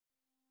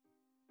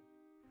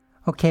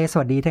โอเคส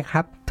วัสดีนะค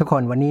รับทุกค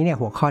นวันนี้เนี่ย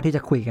หัวข้อที่จ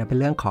ะคุยกันเป็น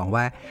เรื่องของ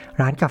ว่า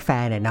ร้านกาแฟ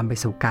เนี่ยนำไป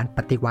สู่การป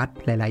ฏิวัติ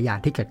หลายๆอย่าง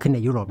ที่เกิดขึ้นใน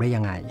ยุโรปได้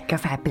ยังไงกา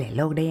แฟเปลี่ยนโ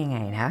ลกได้ยังไง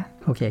นะ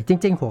โอเคจ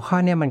ริงๆหัวข้อ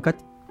เนี่ยมันก็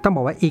ต้องบ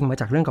อกว่าอิงมา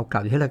จากเรื่องเก่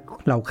าๆที่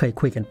เราเคย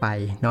คุยกันไป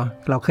เนาะ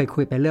เราเคย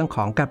คุยไปเรื่องข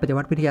องการปฏิ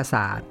วัติวิทยาศ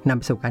าสตร์นำไ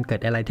ปสู่การเกิด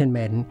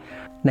enlightenment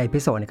ในเอ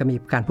พิโซดเนี่ยก็มี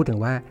การพูดถึง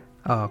ว่า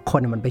ค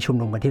นมันไปชุม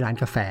นุมกันที่ร้าน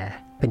กาแฟ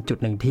เป็นจุด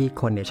หนึ่งที่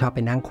คนเนี่ยชอบไป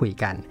นั่งคุย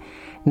กัน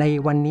ใน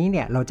วันนี้เ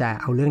นี่ยเราจะ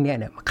เอาเรื่องนี้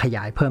เนี่ยขย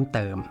ายเพิ่มเ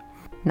ติม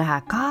นะคะ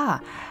ก็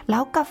แล้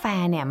วกาแฟ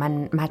เนี่ยมัน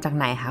มาจาก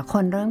ไหนคะค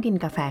นเริ่มกิน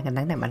กาแฟกัน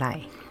ตั้งแต่เมื่อไหร่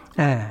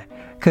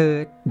คือ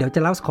เดี๋ยวจะ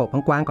เล่าสโคป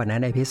กว้างๆก่อนนะ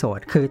ในเอพิโซด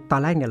คือตอ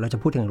นแรกเนี่ยเราจะ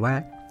พูดถึงว่า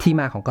ที่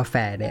มาของกาแฟ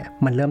เนี่ย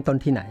มันเริ่มต้น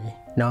ที่ไหน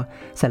เนาะ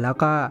เสร็จแล้ว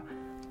ก็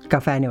กา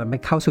แฟเนี่ยมันไป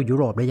เข้าสู่ยุ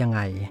โรปได้ยังไง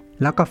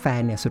แล้วกาแฟ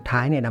เนี่ยสุดท้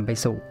ายเนี่ยนำไป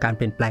สู่การเ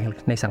ปลี่ยนแปลง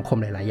ในสังคม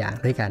หลายๆอย่าง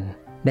ด้วยกัน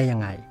ได้ยั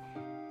งไง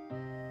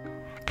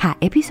ค่ะ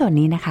เอพิโซด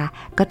นี้นะคะ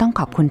ก็ต้อง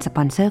ขอบคุณสป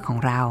อนเซอร์ของ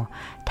เรา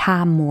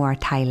Time More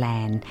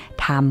Thailand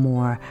Time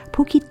More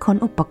ผู้คิดค้น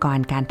อุปกร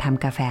ณ์การท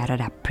ำกาแฟระ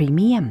ดับพรีเ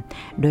มียม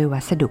โดยวั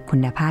สดุคุ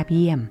ณภาพเ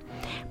ยี่ยม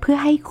เพื่อ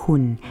ให้คุ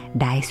ณ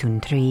ได้สุน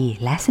ทรี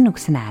และสนุก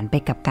สนานไป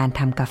กับการ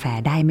ทำกาแฟ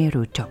ได้ไม่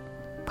รู้จบ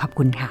ขอบ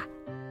คุณค่ะ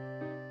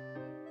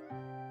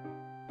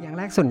อย่างแ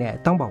รกสุดเนี่ย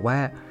ต้องบอกว่า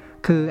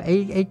คือไ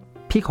อ้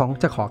พี่ของ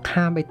จะขอ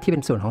ข้ามไปที่เป็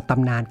นส่วนของต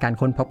ำนานการ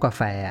ค้นพบกา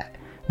แฟ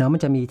เนาะมั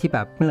นจะมีที่แบ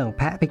บเรื่องแ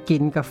พะไปกิ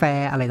นกาแฟ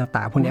อะไร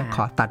ต่างๆพวกนี้ข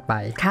อตัดไป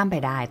ข้ามไป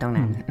ได้ตรง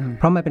นั้นเ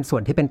พราะมันเป็นส่ว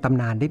นที่เป็นต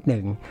ำนานนิดห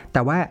นึ่งแ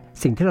ต่ว่า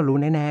สิ่งที่เรารู้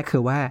แน่ๆคื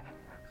อว่า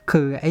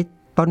คือไอ้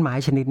ต้นไม้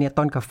ชนิดนี้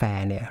ต้นกาแฟ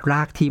เนี่ยร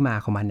ากที่มา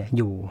ของมันเนี่ยอ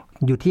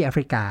ยู่ที่แอฟ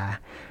ริกา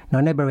เนา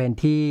ะในบริเวณ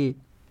ที่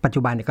ปัจ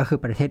จุบันเนี่ยก็คือ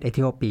ประเทศเอ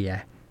ธิโอเปีย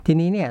ที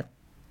นี้เนี่ย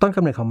ต้นก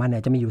ำเนิดของมันเนี่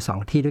ยจะมีอยู่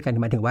2ที่ด้วยกัน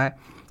หมายถึงว่า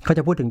เขาจ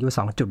ะพูดถึงอยู่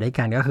2จุดด้วย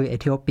กันก็คือเอ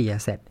ธิโอเปีย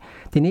เสร็จ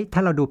ทีนี้ถ้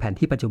าเราดูแผน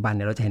ที่ปัจจุบันเ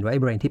นี่ยเราจะเห็นว่าไอ้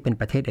บริเวณที่เป็น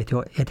ประเทศเอ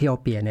ธิโอ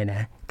เปียเนี่ยน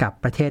ะกับ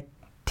ประเทศ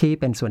ที่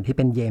เป็นส่วนที่เ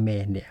ป็นเยเม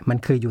นเนี่ยมัน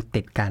คืออยู่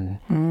ติดกัน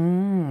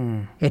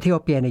เอธิโอ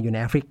เปียเนี่ยอยู่ใน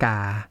แอฟริกา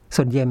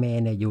ส่วนเยเมน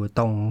เนี่ยอยู่ต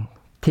รง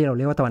ที่เราเ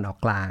รียกว่าตะวันออก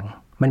กลาง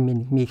มัน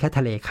มีแค่ท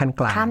ะเลขั้น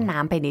กลางข้ามน้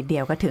ำไปนิดเดี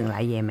ยวก็ถึงละ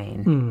เยเมน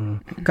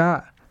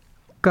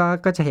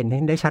ก็จะเห็น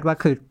ได้ชัดว่า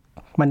คือ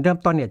มันเริ่ม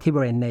ต้นเนี่ยที่บ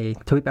ริเวณใน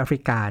ทวีปแอฟริ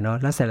กาเนาะ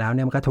แล้วเสร็จแล้วเ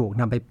นี่ยมันก็ถูก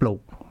นำไปปลู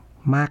ก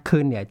มาก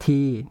ขึ้นเนี่ย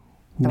ที่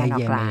ใน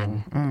เยเมน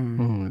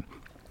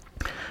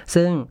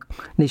ซึ่ง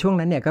ในช่วง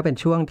นั้นเนี่ยก็เป็น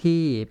ช่วง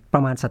ที่ปร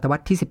ะมาณศตวร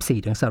รษที่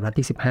14ถึงศตวรรษ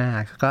ที่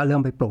15ก็เริ่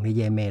มไปปลูกในเ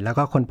ยเมนแล้ว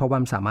ก็คนพบว่า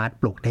มันสามารถ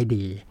ปลูกได้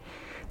ดี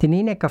ที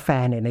นี้เนี่ยกาแฟ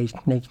เนี่ย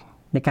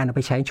ในการเอาไ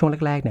ปใช้ช่วง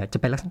แรกๆเนี่ยจะ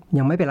เป็น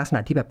ยังไม่เป็นลักษณะ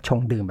ที่แบบชง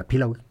ดื่มแบบที่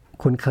เรา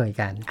คุ้นเคย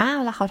กัน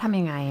แล้วเขาทำ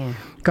ยังไงอ่ะ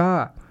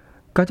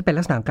ก็จะเป็น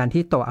ลักษณะการ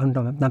ที่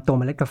นำตัวเ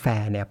มล็ดกาแฟ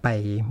เนี่ยไป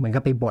เหมือน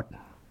กับไปบ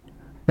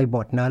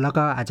ดเนอะแล้ว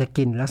ก็อาจจะ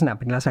กินลักษณะ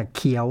เป็นลักษณะเ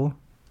คี้ยว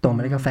ตัวเม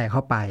ล็ดกาแฟเข้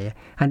าไป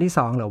อันที่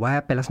2หรือว่า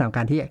เป็นลักษณะก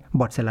ารที่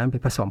บดเสร็จแล้วไป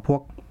ผสมพว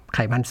กไข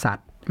มันสัต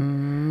ว์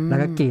แล้ว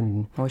ก็กิน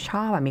ช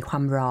อบมีควา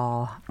มรอ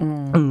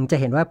จะ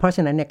เห็นว่าเพราะฉ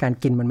ะนั้นเนี่ยการ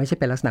กินมันไม่ใช่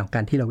เป็นลักษณะของก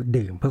ารที่เรา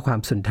ดื่มเพื่อความ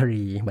สุนท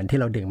รีเหมือนที่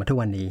เราดื่มมาทุก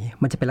วันนี้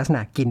มันจะเป็นลักษณ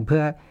ะกินเพื่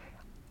อ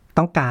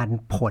ต้องการ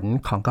ผล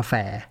ของกาแฟ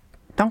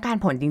ต้องการ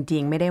ผลจริ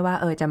งๆไม่ได้ว่า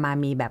จะมา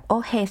มีแบบ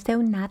เฮเซล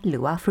นัทหรื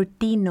อว่าฟรุต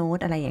ตี้โน้ต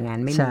อะไรอย่างนั้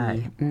นไม่มี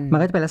มัน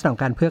ก็จะเป็นลักษณะขอ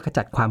งการเพื่อข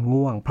จัดความ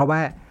ง่วงเพราะว่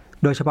า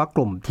โดยเฉพาะก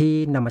ลุ่มที่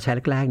นำมาใช้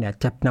แรกๆเนี่ย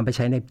จะนำไปใ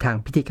ช้ในทาง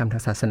พิธีกรรมทา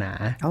งศาสนา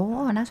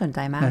น่าสนใจ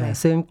มากเลย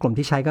ซึ่งกลุ่ม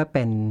ที่ใช้ก็เ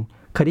ป็น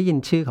เคยได้ยิน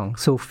ชื่อของ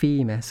ซูฟี่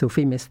ไหมซู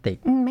ฟี่มิสติก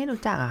ไม่รู้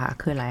จักอะค่ะ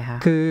คืออะไรคะ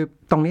คือ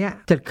ตรงเนี้ย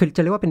จ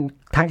ะเรียกว่าเป็น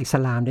ทางอิส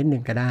ลามนิดนึ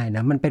งก็ได้น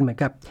ะมันเป็นเหมือน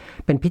กับ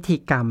เป็นพิธี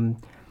กรรม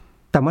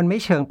แต่มันไม่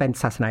เชิงเป็น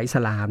ศาสนาอิส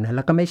ลามนะแ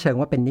ล้วก็ไม่เชิง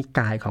ว่าเป็นนิก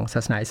ายของศา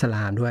สนาอิสล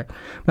ามด้วย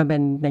มันเป็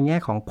นในแง่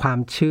ของความ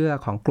เชื่อ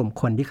ของกลุ่ม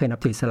คนที่เคยนับ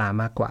ถืออิสลาม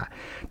มากกว่า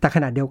แต่ข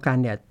ณะเดียวกัน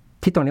เนี่ย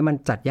ที่ตรงนี้มัน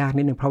จัดยาก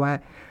นิดนึงเพราะว่า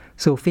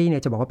ซูฟี่เนี่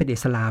ยจะบอกว่าเป็นอิ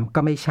สลามก็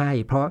ไม่ใช่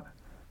เพราะ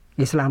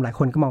อิสลามหลาย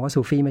คนก็มองว่า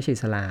ซูฟี่ไม่ใช่อิ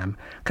สลาม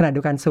ขณะเดี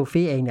ยวกันซู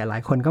ฟี่เองเนี่ยหลา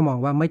ยคนก็มอง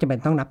ว่าไม่จำเป็น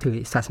ต้องนับถือ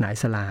ศาสนาอิ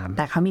สลาม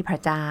แต่เขามีพระ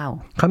เจ้า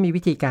เขามี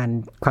วิธีการ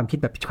ความคิด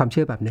แบบความเ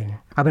ชื่อแบบนึง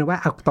เอาเป็นว่า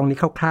เอาตรงนี้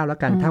คร่าวๆแล้ว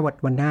กันถ้า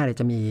วันหน้าเนี่ย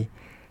จะมี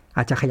อ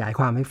าจจะขยาย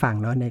ความให้ฟัง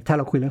เนาะถ้าเ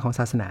ราคุยเรื่องของ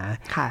ศาสนา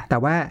แต่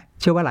ว่า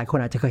เชื่อว่าหลายคน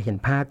อาจจะเคยเห็น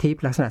ภาพที่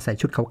ลักษณะใส่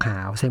ชุดขา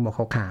วๆใส่หมว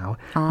กขาว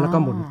ๆแล้วก็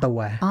หมุนตัว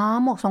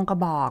หมวกทรงกระ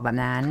บอกแบบ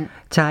นั้น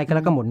ใช่แ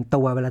ล้วก็หมุน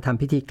ตัวเวลาท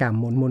ำพิธีกรรม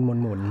หมุน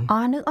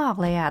นึกออก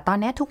เลยอ่ะตอน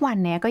นี้ทุกวัน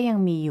นี้ก็ยัง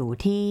มีอยู่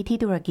ที่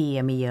ตุรกี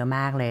มีเยอะม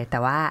ากเลยแต่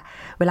ว่า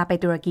เวลาไป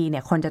ตุรกีเนี่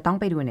ยคนจะต้อง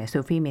ไปดูเนี่ยซู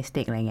ฟี่มิส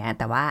ติกอะไรเงี้ย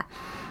แต่ว่า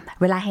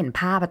เวลาเห็น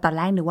ภาพตอนแ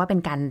รกนึกว่าเป็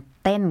นการ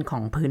เต้นขอ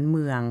งพื้นเ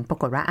มืองปรา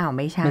กฏว่า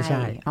ไม่ใช่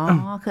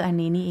คืออัน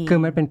นี้นี่เองคื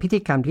อมันเป็นพิธี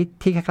กรรม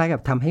ที่คล้ายๆกั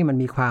บทำให้มัน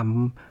มีความ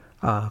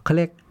เขาเ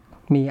รียก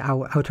มี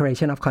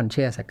alteration of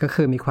conscious ก็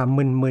คือมีความ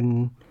มึน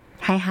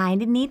ๆไฮ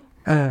นิด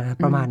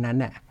ประมาณนั้น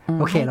เนี่ย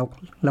โอเคเ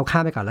ราข้า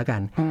มไปก่อนแล้วกั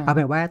นเอาเ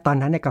ป็นว่าตอน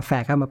นั้นเนี่ยกาแฟ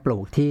ก็มาปลู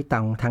กที่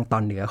ทางตอ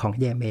นเหนือของ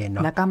เยเมนเน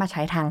าะแล้วก็มาใ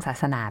ช้ทางศา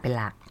สนาเป็น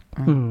หลัก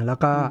แล้ว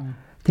ก็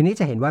ทีนี้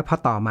จะเห็นว่าพอ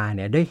ต่อมาเ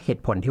นี่ยด้วยเห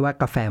ตุผลที่ว่า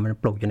กาแฟมัน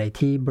ปลูกอยู่ใน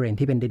ที่บริเวณ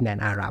ที่เป็นดินแดน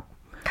อาหรับ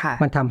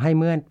มันทำให้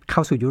เมื่อเข้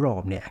าสู่ยุโร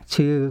ปเนี่ย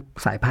ชื่อ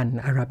สายพันธุ์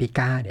อาราบิ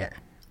ก้าเนี่ย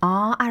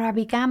อารา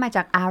บิก้ามาจ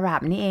ากอาหรั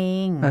บนี่เอ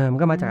งมัน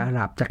ก็มาจากอาห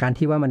รับจากการ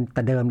ที่ว่ามันแ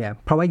ต่เดิมเนี่ย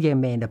เพราะว่าเย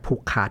เมนเนี่ยผู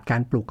กขาดกา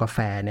รปลูกกาแฟ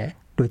เนี่ย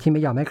โดยที่ไ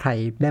ม่ยอมให้ใคร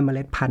ได้เม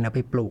ล็ดพันธุ์เอาไป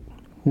ปลูก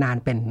นาน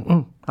เป็น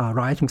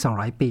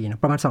 100-200 ปีนะ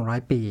ประมาณ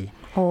200 ปี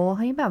โอ้เ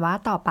ฮ้ยแบบว่า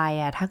ต่อไป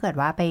ถ้าเกิด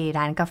ว่าไป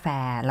ร้านกาแฟ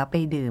แล้วไป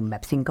ดื่มแบ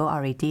บ Single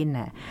Origin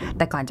น่ะแ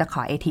ต่ก่อนจะข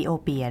อเอธิโอ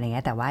เปียอะไรเ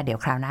งี้ยแต่ว่าเดี๋ยว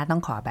คราวหน้าต้อ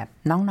งขอแบบ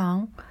น้อง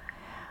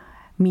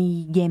ๆมี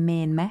เยเม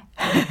นไหม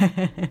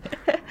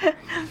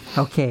โ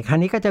อเคคราว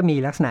นี้ก็จะมี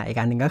ลักษณะอีก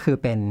อันหนึ่งก็คือ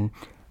เป็น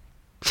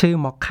ชื่อ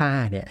มอคค่า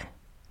เนี่ย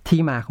ที่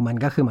มาของมัน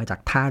ก็คือมาจาก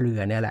ท่าเรื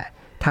อเนี่ยแหละ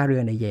ท่าเรื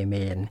อในเยเม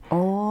น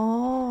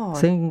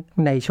ซึ่ง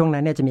ในช่วงนั้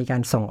นเนี่ยจะมีกา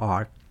รส่งออก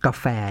กา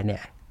แฟเนี่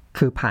ย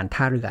คือผ่าน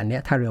ท่าเรืออันเนี้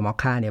ยท่าเรือมอค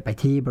ค่าเนี่ยไป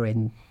ที่บริเวณ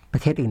ปร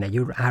ะเทศอื่นใน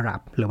อาหรับ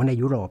หรือว่าใน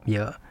ยุโรปเย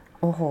อะ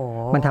โอ้โห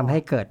มันทำให้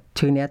เกิด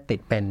ชื่อเนี้ยติด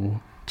เป็น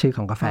ชื่อข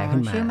องกาแฟขึ้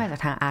นมาชื่อมาจาก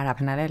ทางอาหรับ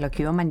นะเลยเรา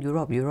คิดว่ามันยุโร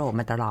ป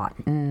มาตลอด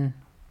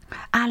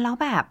แล้ว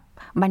แบบ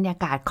บรรยา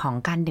กาศของ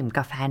การดื่มก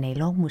าแฟใน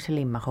โลกมุส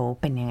ลิมเขา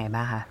เป็นยังไงบ้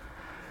างคะ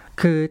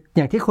คืออ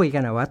ย่างที่คุยกั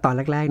นนะว่าตอน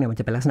แรกๆเนี่ยมัน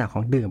จะเป็นลักษณะข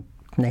องดื่ม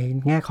ใน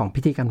แง่ของ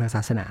พิธีกรรมทางศ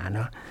าสนาเ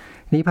นาะ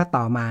นี่พอ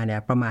ต่อมาเนี่ย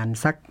ประมาณ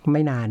สักไ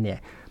ม่นานเนี่ย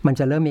มัน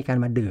จะเริ่มมีการ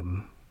มาดื่ม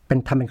เป็น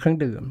ทำเป็นเครื่อง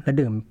ดื่มและ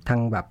ดื่มทาง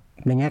แบบ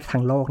ในแง่ทา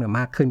งโลกเนี่ย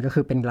มากขึ้นก็คื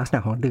อเป็นลักษณะ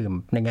ของดื่ม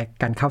ในแง่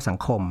การเข้าสัง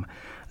คม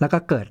แล้วก็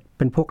เกิดเ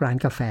ป็นพวกร้าน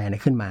กาแฟเนี่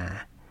ยขึ้นมา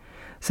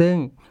ซึ่ง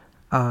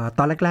ต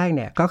อนแรกๆเ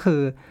นี่ยก็คือ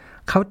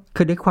เขา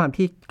คือด้วยความ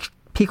ที่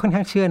พี่ค่อนข้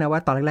างเชื่อนะว่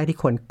าตอนแรกๆที่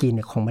คนกินเ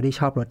นี่ยคงไม่ได้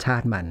ชอบรสชา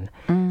ติมัน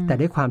แต่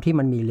ด้วยความที่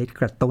มันมีฤทธิ์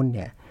กระตุ้นเ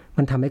นี่ย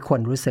มันทำให้คน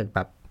รู้สึกแบ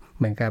บเ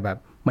หมือนกับแบบ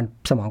มัน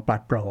สมองปลอ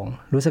ดโปร่ง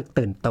รู้สึก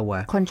ตื่นตัว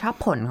คนชอบ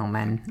ผลของ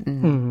มัน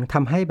ท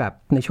ำให้แบบ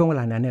ในช่วงเว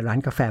ลานั้นเนี่ยร้าน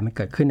กาแฟมันเ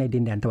กิดขึ้นในดิ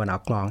นแดนตะวันออ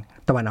กกล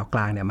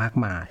างเนี่ยมาก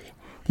มาย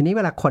ทีนี้เ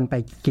วลาคนไป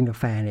กินกา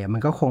แฟเนี่ยมั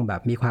นก็คงแบ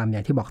บมีความอย่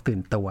างที่บอกตื่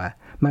นตัว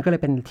มันก็เลย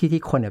เป็น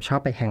ที่คนแบบชอ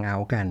บไปแฮงเอา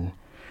ท์กัน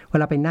เว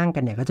ลาไปนั่งกั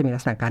นเนี่ยก็จะมีลั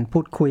กษณะการพู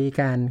ดคุย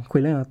กันคุย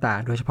เรื่องต่าง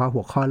ๆโดยเฉพาะ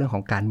หัวข้อเรื่องข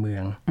องการเมือ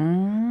ง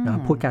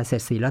พูดการเสีย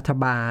ดสีรัฐ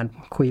บาล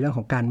คุยเรื่องข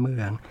องการเมื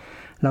อง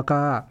แล้วก็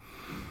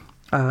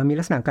มี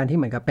ลักษณะการที่เ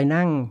หมือนกับไป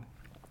นั่ง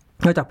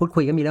นอกจากพูด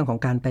คุยก็มีเรื่องของ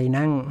การไป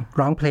นั่ง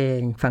ร้องเพลง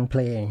ฟังเพ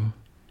ลง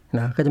น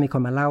ะก็จะมีค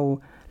นมาเล่า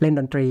เล่น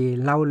ดนตรี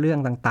เล่าเรื่อง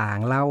ต่าง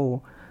ๆเล่า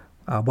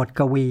บท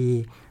กวี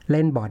เ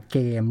ล่นบอร์ดเก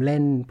มเล่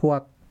นพว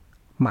ก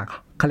หมาก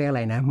เขาเรียกอะไ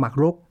รนะหมาก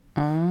รุก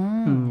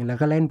แล้ว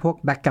ก็เล่นพวก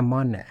แบ็กแกมม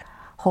อนเนี่ย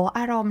โหอ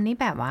ารมณ์นี่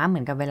แบบว่าเหมื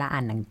อนกับเวลาอ่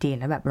านหนังจีน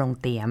แล้วแบบโรง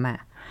เตรียม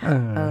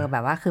แบ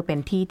บว่าคือเป็น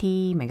ที่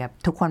เหมือนกับ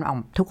ทุก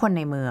คนใ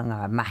นเมือง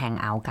มาแฮง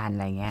เอาท์กันอะ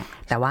ไรเงี้ย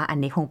แต่ว่าอัน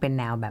นี้คงเป็น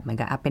แนวแบบเหมือน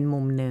กับเป็นมุ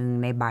มนึง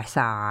ในบาร์ซ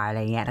าร์อะไร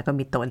เงี้ยแล้วก็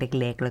มีโต๊ะ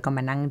เล็กๆแล้วก็ม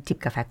านั่งจิบ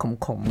กาแฟ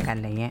ขมๆกัน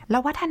อะไรเงี้ยแล้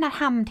ววัฒนธ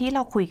รรมที่เร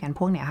าคุยกัน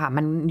พวกเนี้ยค่ะ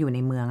มันอยู่ใน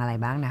เมืองอะไร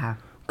บ้างนะคะ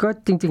ก็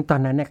จริงๆตอ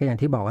นนั้นเนี่ยก็อย่าง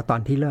ที่บอกว่าตอ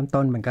นที่เริ่ม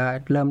ต้นมันก็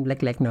เริ่มเ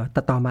ล็กๆเนอะแ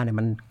ต่ต่อมาเนี่ย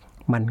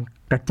มัน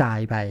กระจาย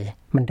ไป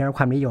มันได้รับ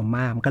ความนิยมม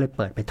ากมันก็เลยเ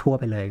ปิดไปทั่ว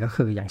ไปเลยก็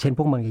คืออย่างเช่นพ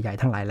วกเมืองใหญ่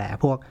ๆทั้งหลายแหละ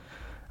พวก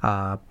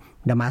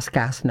ดามัส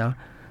กัสเนาะ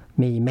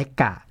มีเมก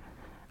กะ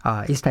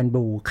อิสตัน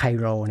บูลไค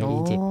โรในอี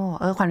ยิปต์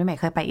คนที่ใหม่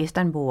เคยไปอิส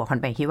ตันบูลคน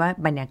ไปคิดว่า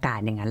บรรยากาศ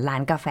อย่างนั้นร้า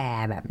นกาแฟ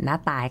แบบหน้า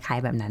ตาคล้าย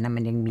แบบนั้นมั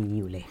นยังมีอ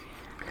ยู่เลย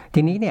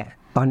ทีนี้เนี่ย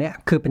ตอนนี้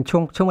คือเป็น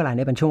ช่วงเวลา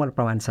นี้เป็นช่วง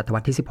ประมาณศตวร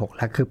รษที่16แ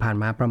ล้วคือผ่าน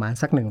มาประมาณ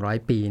สัก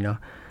100ปีเนาะ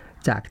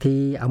จากที่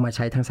เอามาใ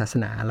ช้ทางศาส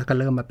นาแล้วก็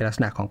เริ่มมาเป็นลักษ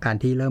ณะของการ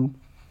ที่เริ่ม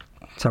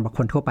สำหรับค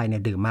นทั่วไปเนี่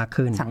ยดื่มมาก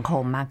ขึ้นสังค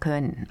มมากขึ้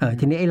น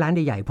ทีนี้ไอ้ร้าน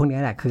ใหญ่ๆพวกนี้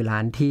แหละคือร้า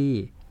นที่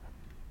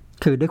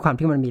คือด้วยความ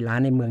ที่มันมีร้า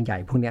นในเมืองใหญ่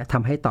พวกนี้ท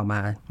ำให้ต่อมา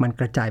มัน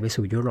กระจายไป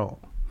สู่ยุโรป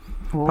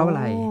เพราะอะ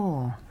ไร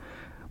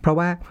เพราะ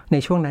ว่าใน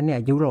ช่วงนั้นเนี่ย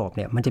ยุโรปเ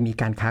นี่ยมันจะมี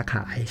การค้าข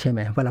ายใช่ไหม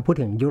เวลาพูด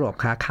ถึงยุโรป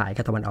ค้าขาย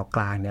กับตะวันออกก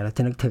ลางเนี่ยเราจ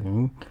ะนึกถึง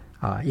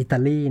อิตา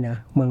ลีนะ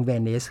เมืองเว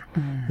นิส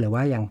หรือว่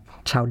าอย่าง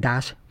ชาวดั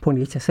ชพวก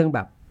นี้ซึ่งแบ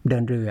บเดิ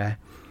นเรือ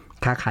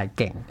ค้าขายเ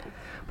ก่ง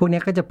พวกนี้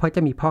ก็จ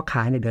ะมีพ่อค้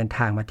าเนี่ยเดินท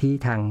างมาที่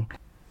ทาง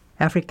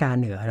แอฟริกา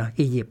เหนือเนาะ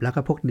อียิปต์แล้วก็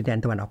พวกดินแดน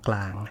ตะวันออกกล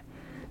าง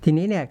ที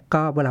นี้เนี่ย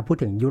ก็เวลาพูด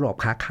ถึงยุโรป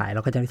ค้าขายเร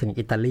าก็จะนึกถึง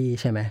อิตาลี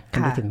ใช่ไหม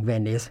นึกถึงเว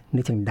นิสนึ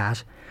กถึงดัช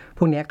พ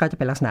วกนี้ก็จะเ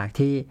ป็นลักษณะ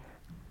ที่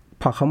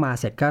พอเขามา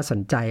เสร็จก็สน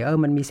ใจ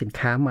มันมีสิน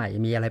ค้าใหม่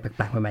มีอะไรแป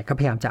ลกๆใหม่ๆก็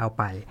พยายามจะเอา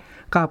ไป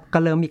ก็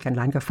เริ่มมีการ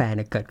ร้านกาแฟเ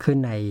นี่ยเกิดขึ้น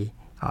ใ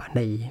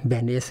นเว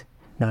นิส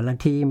เนาะแล้ว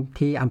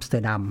ที่อัมสเตอ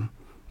ร์ดัม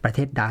ประเท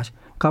ศดัช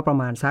ก็ประ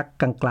มาณสัก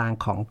กลาง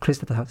ๆของคริส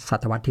ตศ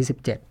ตวรรษที่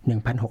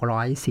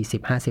17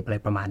 1640-50อะไร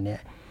ประมาณเนี้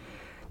ย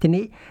ที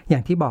นี้อย่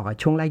างที่บอก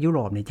ช่วงแรกยุโร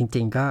ปเนี่ยจ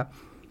ริงๆก็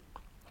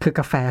คือ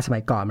กาแฟสมั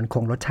ยก่อนมันค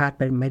งรสชาติ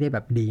ไม่ได้แบ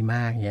บดีม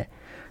ากเงี้ย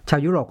ชาว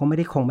ยุโรปก็ไม่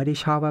ได้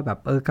ชอบว่าแบบ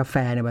กาแฟ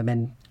เนี่ยมันเป็น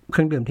เค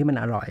รื่องดื่มที่มัน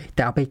อร่อยแ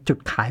ต่เอาไปจุด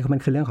ขายของมั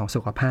นคือเรื่องของ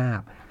สุขภาพ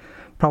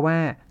เพราะว่า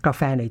กาแ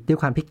ฟเนี่ยด้วย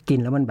ความที่กิน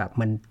แล้วมันแบบ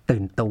มันตื่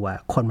นตัว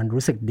คนมัน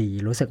รู้สึกดี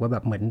รู้สึกว่าแบ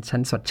บเหมือนฉั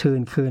นสดชื่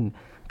นขึ้น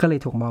ก็เลย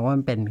ถูกมองว่า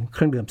มันเป็นเค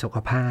รื่องดื่มสุข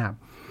ภาพ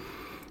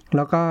แ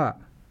ล้วก็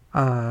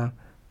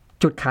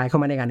จุดขายของ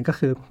มันในการก็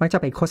คือมักจะ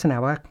ไปโฆษณา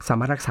ว่าสา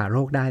มารถรักษาโร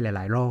คได้ห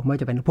ลายๆโรคไม่ว่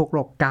าจะเป็นพวกโร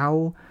คเกา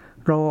ต์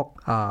โรค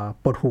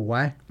ปวดหัว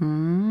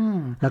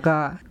แล้ว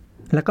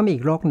ก็มีอี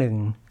กโรคหนึ่ง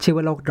ชื่อ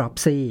ว่าโรคดรอป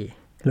ซี่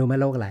รู้ไหม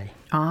โรคอะไร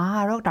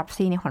โรคดรอป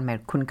ซี่นี่คนแบบ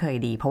คุ้นเคย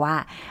ดีเพราะว่า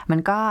มัน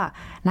ก็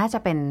น่าจะ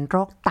เป็นโร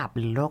คตับ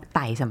หรือโรคไต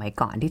สมัย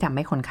ก่อนที่ทำใ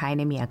ห้คนไข้ไ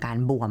ด้มีอาการ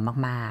บวม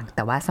มากๆแ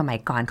ต่ว่าสมัย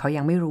ก่อนเขา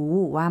ยังไม่รู้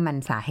ว่ามัน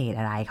สาเหตุ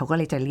อะไรเขาก็เ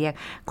ลยจะเรียก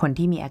คน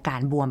ที่มีอาการ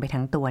บวมไป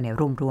ทั้งตัวเนี่ย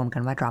รวมๆกั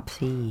นว่าดรอป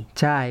ซี่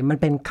ใช่มัน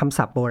เป็นคำ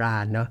ศัพท์โบรา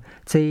ณเนาะ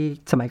ที่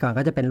สมัยก่อน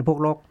ก็จะเป็นพวก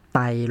โรคไต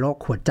โรค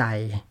หัวใจ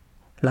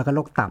แล้วก็โร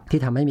คตับ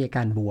ที่ทำให้มีอาก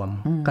ารบวม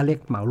ก็เรียก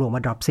เหมารวมว่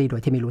า dropsy โด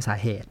ยที่ไม่รู้สา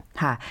เหตุ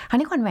ค่ะคราว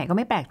นี้คนใหม่ก็ไ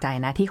ม่แปลกใจ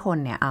นะที่คน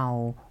เนี่ยเอา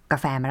ก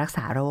าแฟมารักษ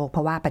าโรคเพร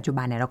าะว่าปัจจุ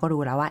บันเนี่ยเราก็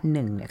รู้แล้วว่า1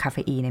เนี่ยคาเฟ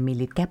อีนมี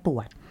ฤทธิ์แก้ป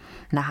วด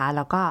นะคะแ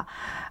ล้วก็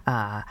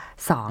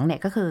2เนี่ย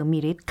ก็คือมี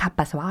ฤทธิ์ขับ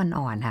ปัสสาวะ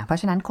อ่อนๆค่ะเพราะ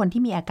ฉะนั้นคน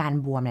ที่มีอาการ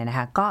บวมเนี่ยนะค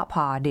ะก็พ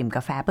อดื่มก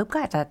าแฟปุ๊บก็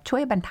อาจจะช่ว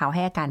ยบรรเทาใ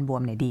ห้อาการบว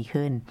มเนี่ยดี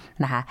ขึ้น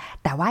นะคะ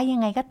แต่ว่ายั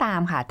งไงก็ตาม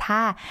ค่ะถ้า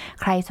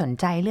ใครสน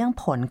ใจเรื่อง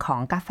ผลขอ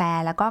งกาแฟ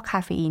แล้วก็คา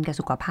เฟอีนกับ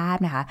สุขภาพ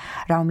นะคะ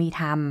เรามี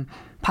ท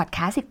ำพอดแค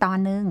สต์อีกตอน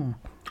นึง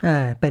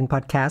เป็นพอ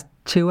ดแคสต์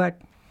ชื่อว่า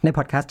ในพ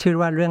อดแคสต์ชื่อ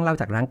ว่าเรื่องเล่า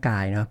จากร่างกา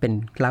ยเนาะเป็น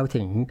เล่า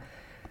ถึง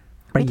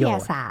ประโยช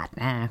น์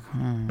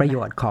ประโย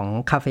ชน์ของ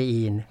คาเฟ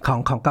อีน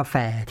ของกาแฟ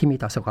ที่มี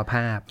ต่อสุขภ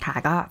าพค่ะ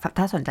ก็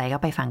ถ้าสนใจก็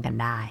ไปฟังกัน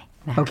ได้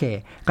โอเค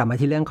กลับมา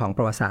ที่เรื่องของป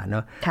ระวัติศาสตร์เน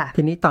าะ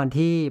ทีนี้ตอน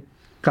ที่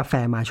กาแฟ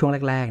มาช่วง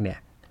แรกๆเนี่ย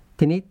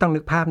ทีนี้ต้องนึ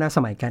กภาพนะส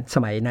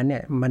มัยนั้นเนี่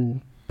ยมัน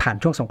ผ่าน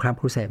ช่วงสงคราม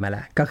ครูเสดมาแ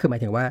ล้วก็คือหมา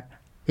ยถึงว่า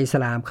อิส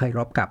ลามเคยร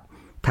บกับ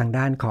ทาง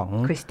ด้านของ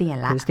คริสเตี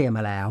ยนม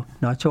าแล้ว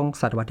เนาะช่วง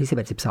ศตวรรษที่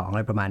11-12อะ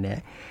ไรประมาณนี้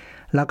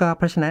แล้วก็เ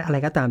พราะฉะนั้นอะไร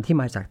ก็ตามที่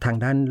มาจากทาง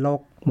ด้านโล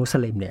กมุส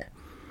ลิมเนี่ย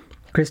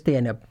คริสเตีย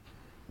นเนี่ย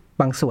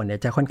บางส่วนเนี่ย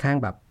จะค่อนข้าง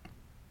แบบ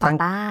ต่อ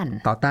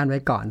ต้านไว้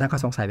ก่อนตั้งข้อ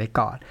สงสัยไว้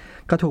ก่อน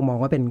ก็ถูกมอง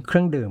ว่าเป็นเค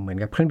รื่องดื่มเหมือน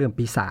กับเครื่องดื่ม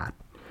ปีศาจ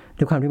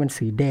ด้วยความที่มัน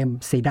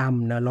สีด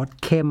ำนะรส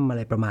เข้มอะไ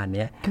รประมาณ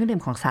นี้เครื่องดื่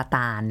มของซาต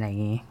านอะไรอย่า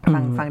งงี้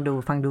ฟั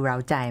งดูเร้า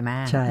ใจมา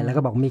กใช่แล้ว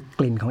ก็บอกมี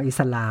กลิ่นของอิส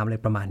ลามอะไร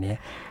ประมาณนี้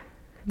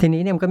ที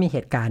นี้เนี่ยมันก็มีเห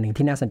ตุการณ์หนึ่ง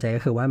ที่น่าสนใจ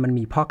ก็คือว่ามัน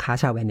มีพ่อค้า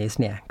ชาวเวนิส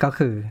เนี่ยก็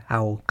คือเอ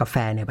ากาแฟ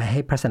เนี่ยไปใ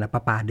ห้พระสันต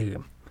ะปาดื่ม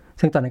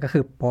ซึ่งตอนนั้นก็คื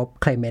อโป๊ป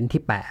เคลเมนต์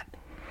ที่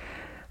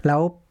8แล้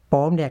วโ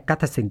ป๊ปเนี่ยก็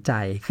ตัดสินใจ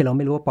คือเราไ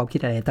ม่รู้ว่าโป๊ปคิ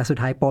ดอะไรแต่สุด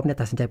ท้ายโป๊ปเนี่ย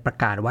ตัดสินใจประ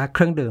กาศว่าเค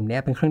รื่องดื่มเนี่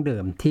ยเป็นเครื่องดื่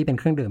มที่เป็น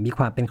เครื่องดื่มมีค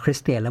วามเป็นคริส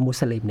เตียนและมุ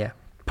สลิมเนี่ย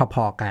พ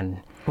อๆกัน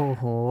โอ้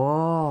โห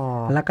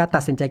แล้วก็ตั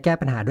ดสินใจแก้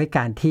ปัญหาด้วยก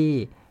ารที่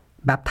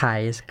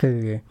baptize คือ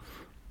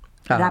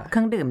รับเค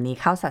รื่องดื่มนี้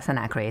เข้าศาสน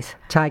าคริสต์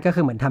ใช่ก็คื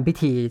อเหมือนทำพิ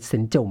ธีสิ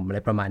นจุ่มอะไร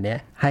ประมาณนี้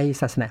ให้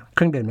ศาสนาเค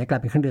รื่องดื่มนี้กลา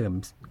ยเป็นเครื่องดื่ม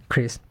ค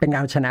ริสต์เป็นกา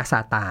รชนะซา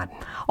ตาน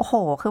โอ้โห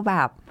คือแบ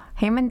บ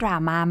เฮ้ยมันดรา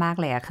ม่ามาก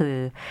เลยอะคือ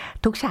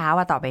ทุกเช้า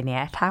ต่อไปเนี้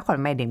ยถ้าคน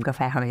ไม่ดื่มกาแฟ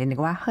เขาจะนึ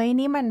กว่าเฮ้ย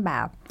นี่มันแบ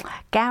บ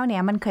แก้วเนี้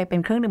ยมันเคยเป็น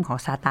เครื่องดื่มของ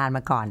ซาตานม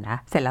าก่อนนะ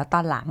เสร็จแล้วต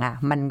อนหลังอะ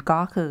มันก็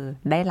คือ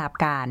ได้รับ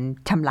การ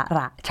ชำระ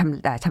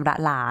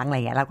ล้างอะไร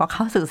เงี้ยแล้วก็เ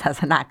ข้าสู่ศา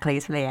สนาคริ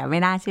สต์เลยไม่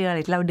น่าเชื่อเล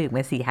ยที่เราดื่มม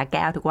า 4-5 แ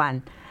ก้วทุกวัน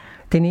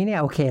ทีนี้เนี่ย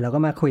โอเคเราก็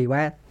มาคุยว่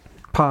า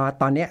พอ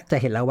ตอนนี้จะ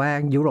เห็นแล้วว่า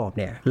ยุโรป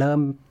เนี่ยเริ่ม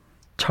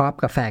ชอบ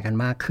กาแฟกัน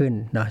มากขึ้น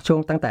เนาะช่วง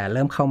ตั้งแต่เ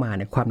ริ่มเข้ามาเ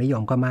นี่ยความนิย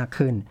มก็มาก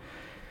ขึ้น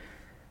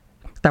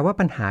แต่ว่า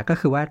ปัญหาก็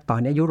คือว่าตอน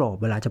นี้ยุโรป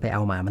เวลาจะไปเอ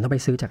ามามันต้องไป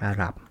ซื้อจากอา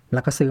หรับแล้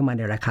วก็ซื้อมาใ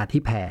นราคา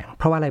ที่แพงเ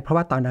พราะว่าอะไรเพราะ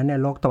ว่าตอนนั้นเนี่ย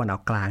โลกตะวันออ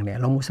กกลางเนี่ย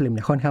โลกมุสลิมเ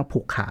นี่ยค่อนข้างผู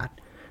กขาด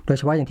โดยเ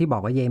ฉพาะอย่างที่บอ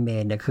กว่าเยเม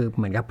นเนี่ยคือเ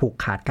หมือนกับผูก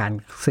ขาดการ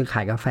ซื้อข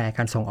ายกาแฟก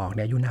ารส่งออกเ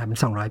นี่ยอยู่นานเป็น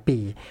200 ปี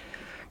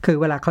คือ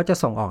เวลาเขาจะ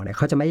ส่งออกเนี่ยเ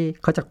ขา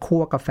จะคั่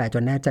วกาแฟจ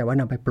นแน่ใจว่า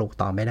นำไปปลูก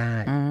ต่อไม่ได้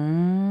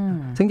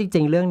ซึ่งจ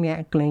ริงๆเรื่องนี้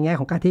ในแง่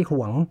ของการที่ห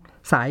วง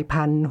สาย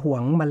พันธุ์หว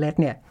งเมล็ด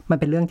เนี่ยมัน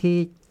เป็นเรื่องที่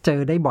เจอ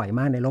ได้บ่อยม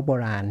ากในโลกโบ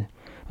ราณ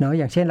เนาะ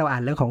อย่างเช่นเราอ่า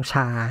นเรื่องของช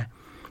า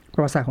ป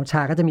ระวัติศาสตร์ของช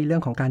าก็จะมีเรื่อ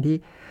งของการที่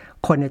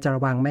คนเนี่ยจะร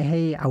ะวังไม่ให้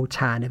เอาช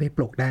าเนี่ยไปป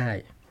ลูกได้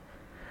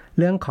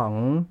เรื่องของ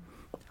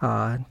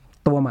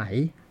ตัวไหม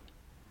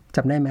จ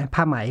ำได้ไหม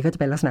ผ้าไหมก็จะ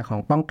เป็นลักษณะขอ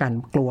งป้องกัน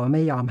กลัวไ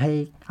ม่ยอมให้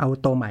เอา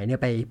ตัวไหมเนี่ย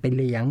ไป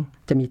เลี้ยง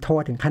จะมีโท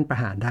ษถึงขั้นประ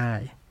หารได้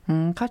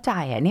เข้าใจ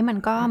อ่ะนี่มัน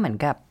ก็เหมือน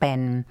กับเป็น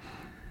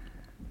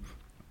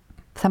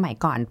สมัย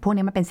ก่อนพวก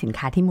นี้มันเป็นสิน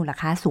ค้าที่มูล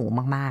ค่าสูง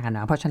มากๆอะเน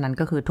าะเพราะฉะนั้น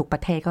ก็คือทุกปร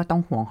ะเทศก็ต้อ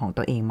งห่วงของ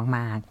ตัวเองม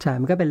ากๆใช่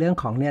มันก็เป็นเรื่อง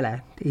ของเนี่ยแหละ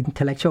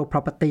intellectual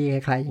property ค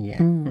ล้ายๆอย่างเงี้ย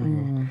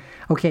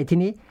โอเคที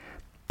นี้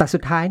แต่สุ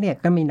ดท้ายเนี่ย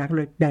ก็มีนัก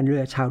เดินเรื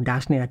อชาวดั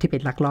ชเนี่ยที่เป็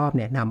นลักลอบเ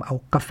นี่ยนำเอา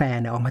กาแฟ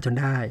เนี่ยออกมาจน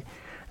ได้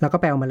แล้วก็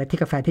ไปเอาเมล็ด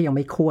ที่กาแฟที่ยังไ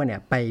ม่คั่วเนี่ย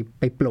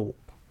ไปปลูก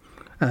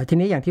ที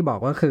นี้อย่างที่บอก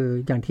ก็คือ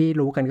อย่างที่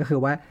รู้กันก็คือ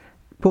ว่า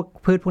พวก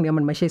พืชพวกนี้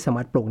มันไม่ใช่สาม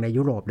ารถปลูกใน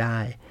ยุโรปได้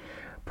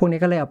พวกนี้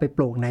ก็เลยเอาไปป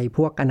ลูกในพ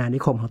วกอาณานิ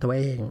คมของตัวเ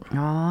อง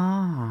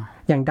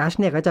อย่างดัช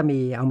เนี่ยก็จะมี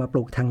เอามาป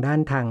ลูกทางด้าน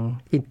ทาง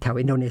แถว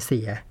อินโดนีเ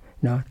ซีย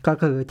เนาะก็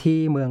คือที่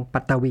เมืองปั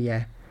ตตาเวีย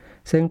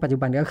ซึ่งปัจจุ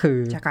บันก็คือ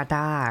จาการ์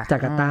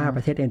ตาป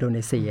ระเทศอินโด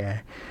นีเซีย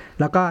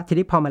แล้วก็ที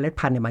นี้พอเมล็ด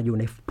พันธุ์เนี่ยมาอยู่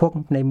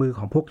ในมือข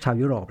องพวกชาว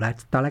ยุโรปแล้ว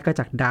ตอนแรกก็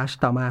จากดัช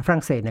ต่อมาฝ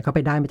รั่งเศสเนี่ยก็ไป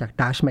ได้มาจาก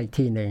ดัชมาอีก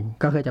ทีนึง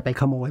ก็คือจะไป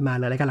ขโมยมา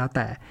เลยอะไรก็แล้วแ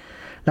ต่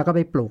แล้วก็ไป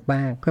ปลูกบ้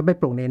างก็ไป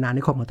ปลูกในอาณา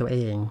นิคมของตัวเอ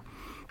ง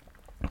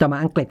ต่อมา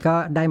อังกฤษก็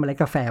ได้เมล็ด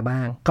กาแฟบ้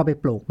างก็ไป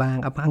ปลูกบ้าง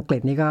อังกฤ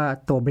ษนี่ก็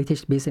ตัว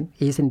British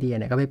East India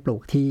เนี่ยก็ไปปลู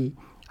กที่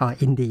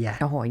อินเดีย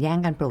โอ้โหแย่ง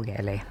กันปลูกใหญ่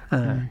เลย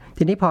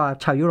ทีนี้พอ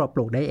ชาวยุโรปป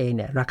ลูกได้เองเ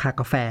นี่ยราคา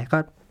กาแฟก็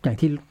อย่าง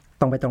ที่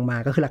ตรงไปตรงมา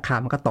ก็คือราคา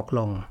มันก็ตกล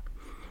ง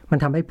มัน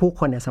ทำให้ผู้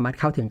คนเนี่ยสามารถ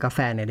เข้าถึงกาแฟ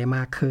เนี่ยได้ม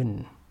ากขึ้น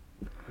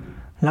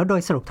แล้วโด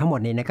ยสรุปทั้งหมด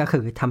นี้เนี่ยก็คื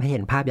อทำให้เ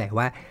ห็นภาพใหญ่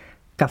ว่า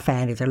กาแฟ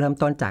เนี่ยจะเริ่ม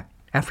ต้นจาก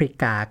แอฟริ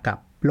กากับ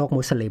โลก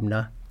มุสลิมเน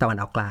าะตะวัน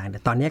ออกกลางแต่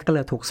ตอนนี้ก็เล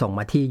ยถูกส่ง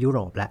มาที่ยุโร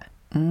ปแล้ว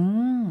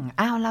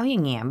อ้าวแล้วอย่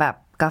างเงี้ยแบบ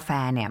กาแฟ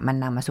เนี่ยมัน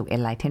นำมาสู่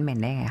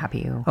enlightenment ได้ไงคะ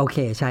พี่อิวโอเค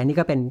ใช่นี่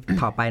ก็เป็น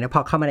ต่อไปนะพ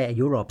อเข้ามาใน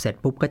ยุโรปเสร็จ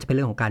ปุ๊บก็จะเป็นเ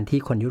รื่องของการที่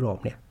คนยุโรป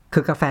เนี่ยคื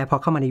อกาแฟพอ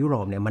เข้ามาในยุโร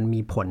ปเนี่ยมันมี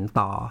ผล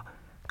ต่อ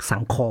สั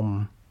งคม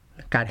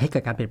การให้เกิ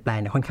ดการเปลี่ยนแปลง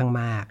เนี่ยค่อนข้าง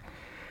มาก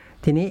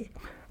ทีนี้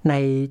ใน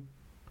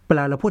ป เว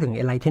ลาเราพูดถึง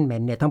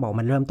Enlightenment เนี่ยต้องบอก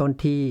มันเริ่มต้น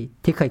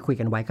ที่เคยคุย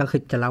กันไว้ก็คื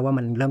อจะเล่าว่า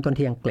มันเริ่มต้น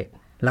ที่อังกฤษ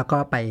แล้วก็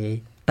ไป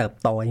เติบ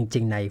โตจ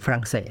ริงๆในฝ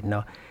รั่งเศสเน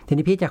าะที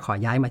นี้พี่จะขอ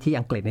ย้ายมาที่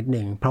อังกฤษนิด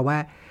นึงเพราะว่า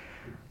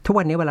ทุก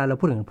วันนี้เวลาเรา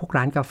พูดถึงพวก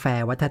ร้านกาแฟ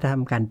วัฒนธรร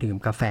มการดื่ม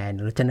กาแฟ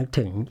เราจะนึก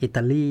ถึงอิต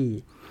าลี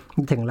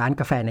นึกถึงร้าน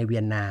กาแฟในเวี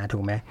ยนนาถู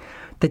กไหม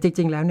แต่จ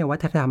ริงๆแล้วเนี่ยวั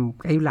ฒนธรรม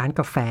ไอ้ร้าน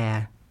กาแฟ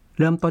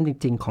เริ่มต้นจ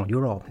ริงๆของยุ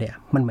โรปเนี่ย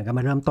มันเหมือนกับม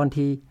าเริ่มต้น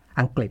ที่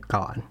อังกฤษ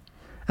ก่อน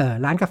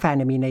ร้านกาแฟเ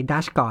นี่ยมีในดั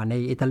ชก่อนใน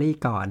อิตาลี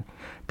ก่อน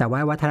แต่ว่า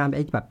วัฒนธรรมไ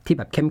อ้แบบที่แ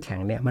บบเข้มแข็ง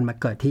เนี่ยมันมา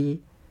เกิดที่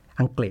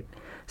อังกฤษ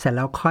เสร็จแ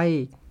ล้วค่อย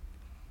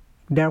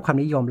ได้รับความ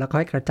นิยมแล้ว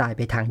ค่อยกระจายไ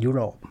ปทางยุโ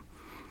รป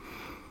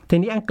ที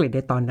นี้อังกฤษใน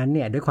ตอนนั้นเ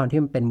นี่ยด้วยความที่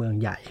มันเป็นเมือง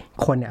ใหญ่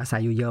คนเนี่ยอาศั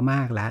ยอยู่เยอะม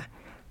ากแล้ว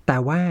แต่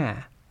ว่า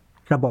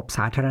ระบบส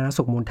าธารณ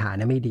สุขมูลฐานเ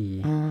นี่ยไม่ดี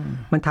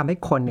มันทำให้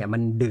คนเนี่ยมั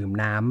นดื่ม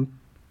น้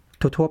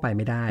ำทั่วๆไปไ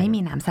ม่ได้ไม่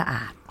มีน้ำสะอ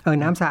าด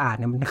น้ำสะอาด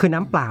เนี่ยคือน้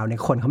ำเปล่าเนี่ย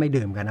คนเขาไม่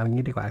ดื่มกันเอาอย่าง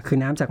นี้ดีกว่าคือ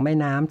น้ำจากแม่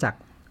น้ำจ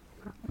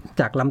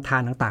ากลำธา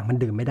รต่างๆมัน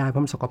ดื่มไม่ได้เพรา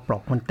ะมันสกปร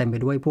กมันเต็มไป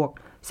ด้วยพวก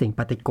สิ่งป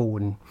ฏิกู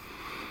ล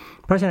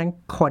เพราะฉะนั้น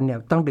คนเนี่ย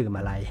ต้องดื่ม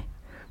อะไร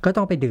ก็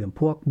ต้องไปดื่ม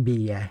พวกเ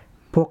บียร์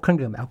พวกเครื่อง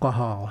ดื่มแอลกอฮ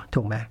อล์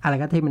ถูกไหมอะไร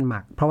ก็ที่มันหมั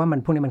กเพราะว่ามัน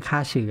พวกนี้มันฆ่า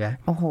เชื้อ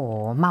โอ้โห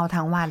เมา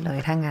ทั้งวันเลย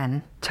ถ้างั้น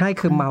ใช่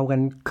คือเมากัน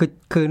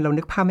คือเรา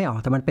นึกภาพไม่ออก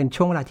แต่มันเป็น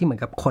ช่วงเวลาที่เหมือ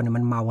นกับคน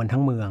มันเมากันทั้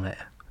งเมืองอะ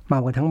เมา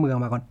กันทั้งเมือง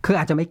มาก่อนคือ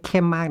อาจจะไม่เข้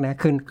มมากนะ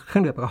คือเครื่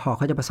องดื่มแอลกอฮอล์เ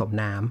ขาจะผสม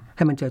น้ำใ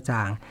ห้มันเจือจ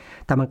าง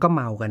แต่มันก็เ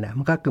มากันนะ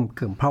มันก็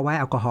กึ่มๆเพราะว่า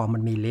แอลกอฮอล์มั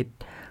นมีฤทธิ์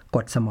ก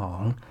ดสมอ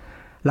ง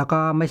แล้วก็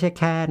ไม่ใช่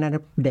แค่นะ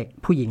เด็ก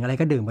ผู้หญิงอะไร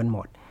ก็ดื่มกันหม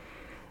ด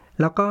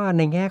แล้วก็ใ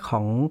นแง่ขอ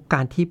งก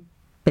ารที่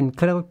เป็น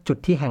เรียกว่าจุด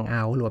ที่แฮงเอ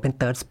าท์หรือว่าเป็น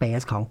third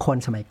space ของคน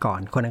สมัยก่อน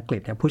คนอังกฤ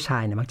ษเนี่ยผู้ชา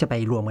ยเนี่ยมักจะไป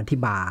รวมกันที่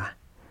บาร์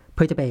เ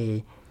พื่อจะไป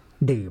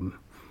ดื่ม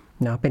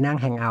เนาะไปนั่ง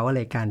แฮงเอาท์อะไ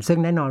รกันซึ่ง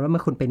แน่นอนว่าเมื่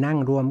อคุณไปนั่ง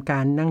รวมกั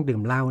นนั่งดื่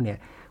มเหล้าเนี่ย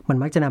มัน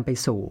มักจะนำไป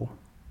สู่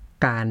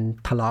การ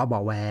ทะเลาะเบา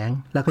ะแว้ง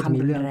แล้วก็จะ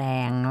มีเรื่องแร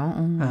งเนาะ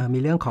มี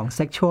เรื่องของเ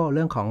ซ็กชวลเ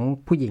รื่องของ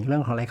ผู้หญิงเรื่อ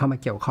งของอะไรเข้ามา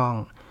เกี่ยวข้อง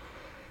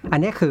อัน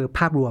นี้คือภ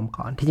าพรวม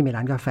ก่อนที่จะมีร้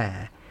านกาแฟ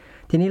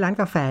ทีนี้ร้าน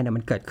กาแฟเนี่ย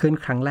มันเกิดขึ้น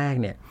ครั้งแรก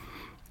เนี่ย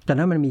ตอน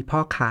นั้นมันมีพ่อ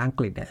ค้าอัง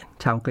กฤษเนี่ย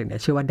ชาวอังกฤษเนี่ย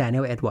ชื่อว่า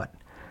Daniel Edward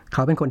เข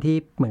าเป็นคนที่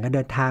เหมือนกับเ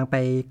ดินทางไป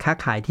ค้า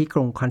ขายที่ก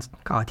รุง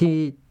ที่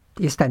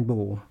อิสตันบู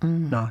ล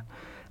เนาะ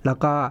แล้ว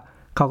ก็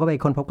เขาก็ไป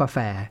ค้นพบกาแฟ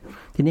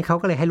ทีนี้เขา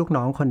ก็เลยให้ลูก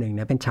น้องคนหนึ่งเ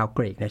นี่ยเป็นชาวก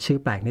รีกเนี่ยชื่อ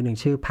แปลกนิดนึง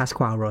ชื่อ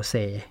Pasquale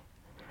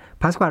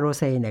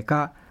Rosé เนี่ยก็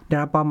ได้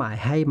รับเป้าหมาย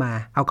ให้มา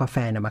เอากาแฟ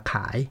เนี่ยมาข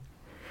าย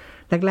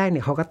แรกๆเ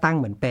นี่ยเขาก็ตั้ง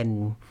เหมือนเป็น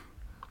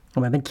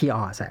คีอ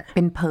อสเ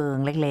ป็นเพิง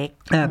เล็ก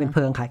ๆเป็นเ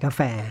พิงขายกาแ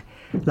ฟ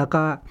แล้ว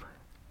ก็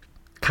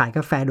ขายก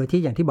าแฟโดย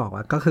ที่อย่างที่บอก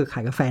ว่าก็คือข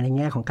ายกาแฟในแ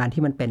ง่ของการ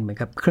ที่มันเป็นเหมือน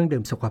กับเครื่องดื่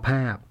มสุขภ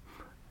าพ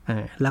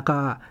แล้วก็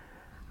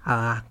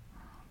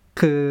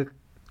คือ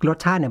รส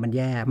ชาติเนี่ยมันแ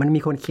ย่มันมี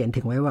คนเขียน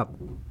ถึงไว้แบบ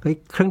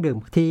เครื่องดื่ม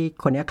ที่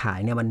คนนี้ขาย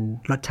เนี่ยมัน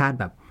รสชาติ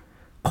แบบ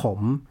ขม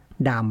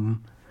ด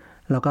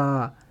ำแล้วก็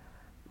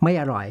ไม่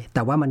อร่อยแ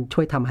ต่ว่ามันช่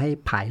วยทำให้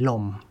ผายล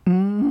ม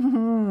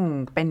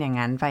เป็นอย่าง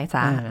นั้นไปซ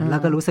ะแล้ว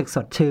ก็รู้สึกส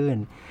ดชื่น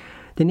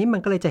ทีนี้มั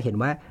นก็เลยจะเห็น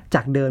ว่าจ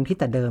ากเดิมที่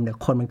แต่เดิมเนี่ย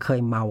คนมันเคย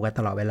เมากันต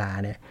ลอดเวลา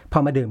เนี่ยพอ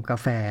มาดื่มกา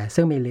แฟ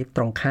ซึ่งมีฤทธิ์ต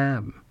รงข้า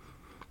ม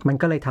มัน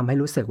ก็เลยทำให้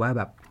รู้สึกว่าแ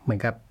บบเหมือ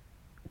นกับ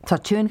ส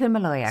ดชื่นขึ้นม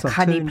าเลยอ่ะค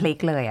ดีพลิก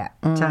เลยอ่ะ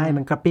ใช่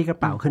มันกระปี้กระ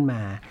เป๋าขึ้นมา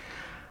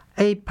ไ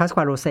อ้พาสค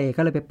วาโรเซ่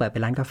ก็เลยไปเปิดเป็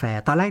นร้านกาแฟ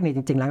ตอนแรกเนี่ยจ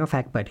ริงๆร้านกาแฟ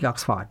เปิดที่ออก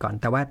ซฟอร์ดก่อน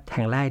แต่ว่าแ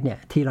ห่งแรกเนี่ย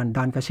ที่ลอนด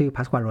อนก็ชื่อพ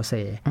าสควาโรเ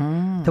ซ่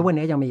ทุกวัน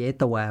นี้ยังมีไอ้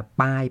ตัว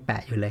ป้ายแป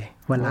ะอยู่เลย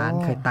ว่าร้าน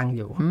เคยตั้งอ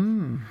ยู่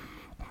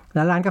แ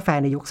ล้วร้านกาแฟ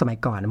ในยุคสมัย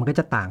ก่อนมันก็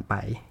จะต่างไป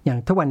อย่าง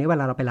ทุกวันนี้เว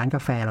ลาเราไปร้านก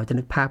าแฟเราจะ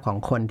นึกภาพของ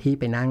คนที่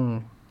ไปนั่ง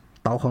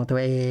โต๊ะของตัว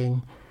เอง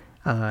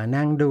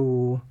นั่งดู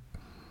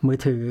มือ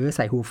ถือใ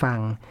ส่หูฟัง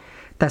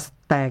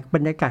แต่บร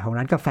รยากาศของ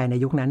ร้านกาแฟใน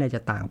ยุคนั้นเนี่ยจ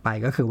ะต่างไป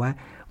ก็คือว่า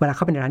เวลาเ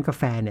ข้าไปในร้านกา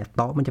แฟเนี่ยโ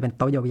ต๊ะมันจะเป็นโ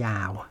ต๊ะย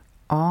าว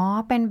ๆอ๋อ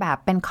เป็นแบบ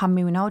เป็น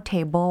communal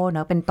table เน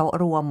อะเป็นโต๊ะ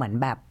รวมเหมือน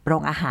แบบโร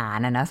งอาหาร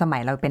นะสมั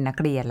ยเราเป็นนัก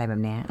เรียนอะไรแบ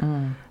บนี้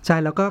ใช่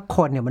แล้วก็ค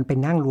นเนี่ยมันไป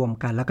นั่งรวม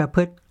กันแล้วก็เ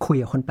พื่อคุย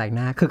กับคนแปลกห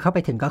น้าคือเข้าไป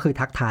ถึงก็คือ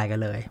ทักทายกัน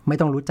เลยไม่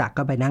ต้องรู้จัก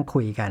ก็ไปนั่งคุ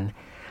ยกัน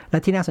และ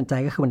ที่น่าสนใจ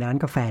ก็คือในร้าน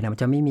กาแฟเนี่ยมัน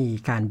จะไม่มี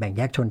การแบ่งแ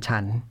ยกชน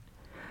ชั้น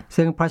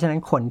ซึ่งเพราะฉะนั้น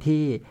คน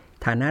ที่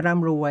ฐานะร่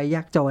ำรวยย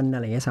ากจนอะ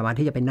ไรเงี้ยสามารถ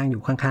ที่จะไปนั่งอ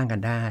ยู่ข้างๆกั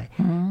นได้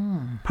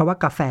เพราะว่า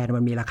กาแฟ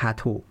มันมีราคา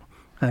ถูก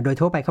โดย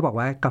ทั่วไปเขาบอก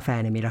ว่ากาแฟ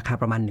เนี่ยมีราคา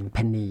ประมาณ1 เพ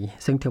นนี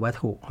ซึ่งถือว่า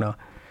ถูกเนาะ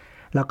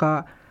แล้วก็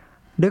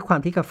ด้วยความ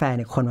ที่กาแฟเ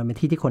นี่ยคนมันเป็น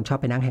ที่ที่คนชอบ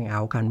ไปนั่งแฮงเอา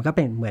ท์กันมันก็เ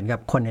ป็นเหมือนกับ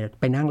คนเนี่ย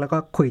ไปนั่งแล้วก็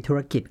คุยธุร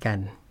กิจกัน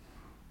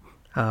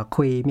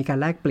คุยมีการ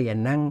แลกเปลี่ยน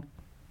นั่ง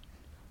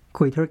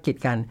คุยธุรกิจ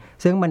กัน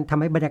ซึ่งมันทำ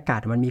ให้บรรยากาศ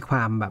มันมีคว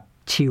ามแบบ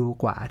ชิล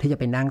กว่าที่จะ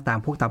ไปนั่งตาม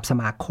พวกตามส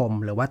มาคม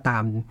หรือว่าตา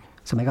ม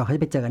สมัยก่อนเขาจ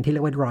ะไปเจอกันที่เรี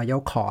ยกว่า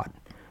Royal Court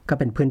ก็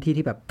เป็นพื้นที่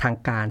ที่แบบทาง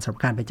การสำหรับ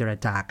การไปเจร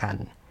จากัน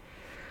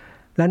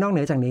และนอกเห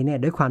นือจากนี้เนี่ย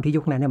ด้วยความที่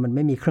ยุคนั้นเนี่ยมันไ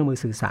ม่มีเครื่องมือ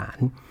สื่อสาร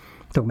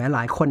ถูกไหมหล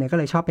ายคนเนี่ยก็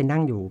เลยชอบไปนั่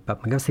งอยู่แบบเ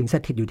หมือนกับสิงส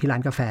ถิตอยู่ที่ร้า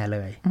นกาแฟเล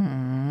ย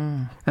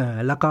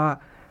แล้วก็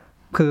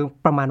คือ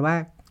ประมาณว่า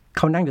เ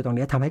ขานั่งอยู่ตรง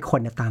นี้ทำให้คน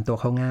เนี่ยตามตัว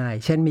เขาง่าย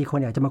เช่นมีคน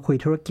อยากจะมาคุย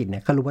ธุรกิจเนี่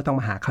ยก็รู้ว่าต้อง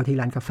มาหาเขาที่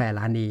ร้านกาแฟ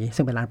ร้านนี้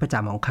ซึ่งเป็นร้านประจ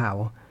ำของเขา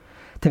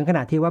ถึงขน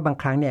าดที่ว่าบาง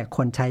ครั้งเนี่ยค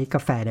นใช้ก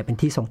าแฟเนี่ยเป็น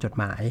ที่ส่งจด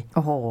หมายโ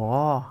อ้โห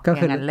ก็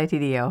คือนั้นเลยที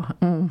เดียว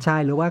ใช่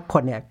หรือว่าค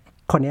น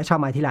นี้ชอบ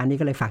มาที่ร้านนี้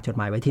ก็เลยฝากจดห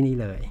มายไว้ที่นี่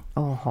เลยโ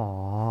อ้โห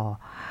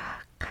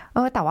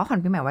แต่ว่า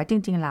ขวัญพี่หมายว่า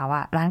จริงๆแล้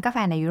วอะร้านกาแ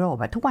ฟในยุโรป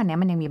อะทุกวัน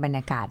นี้มันยังมีบรร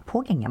ยากาศพ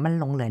วกอย่างเงี้ยมั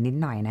นหลงเหลือนิด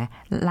หน่อยน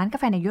ะร้านก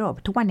าแฟในยุโ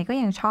รปทุกวัน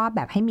นี้ก็ยังชอบแ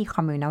บบให้มี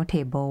communal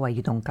table ไว้อ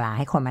ยู่ตรงกลาง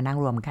ให้คนมานั่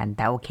งรวมกันแ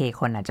ต่โอเค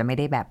คนอาจจะไม่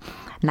ได้แบบ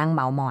นั่ง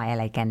เมามอยอะ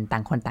ไรกั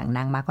นต่างคนต่า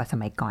งนั่งมากกว่า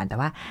สมัยก่อน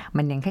แต่ว่า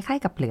มันยังคล้า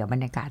ยๆกับเหลือบร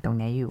รยากาศตร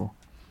งนี้อยู่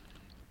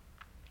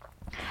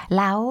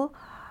แล้ว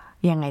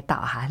ยังไ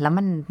งต่อคะแล้ว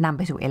มันนำไ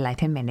ปสู่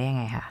enlightenment ได้ยัง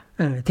ไงคะ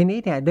ที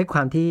นี้เนี่ยด้วยคว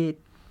าม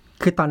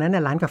ที่คือตอนนั้นเ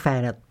นี่ยร้านกา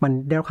แฟเนี่ยมัน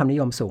ได้รับความนิ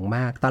ยมสูงม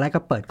ากตอนแรกก็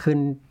เปิด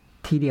ขึ้น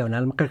ทีเดียวน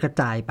ะมันก็กร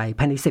ะจายไป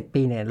ภายใน10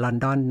 ปีเนี่ยลอน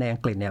ดอนในอัง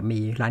กฤษเนี่ย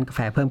มีร้านกา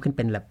แฟเพิ่มขึ้นเ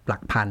ป็นห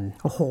ลักพัน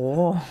โอ้โ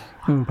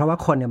หเพราะว่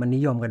าคนเนี่ยมั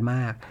นนิยมกัน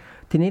มา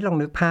กทีนี้ลอ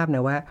งนึกภาพน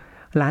ะว่า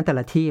ร้านแต่ล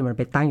ะที่มันไ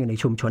ปตั้งอยู่ใ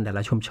นชุมชนแต่ล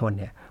ะชุมชน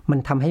เนี่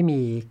ยมันทำให้มี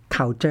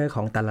culture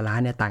ของแต่ละร้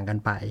านเนี่ยต่างกัน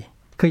ไป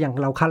คืออย่าง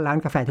เราเข้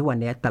าร้านกาแฟทุกวั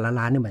นนี้แต่ล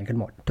ะร้านเนี่ยเหมือนกั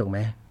นหมดถูกไ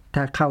หมถ้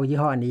าเข้ายี่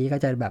ห้อนี้ก็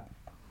จะแบ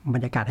บบ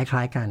รรยากาศคล้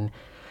ายๆกัน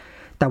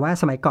แต่ว่า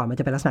สมัยก่อนมั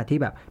นจะเป็นลักษณะที่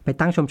แบบไ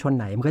ปตั้งชุมชน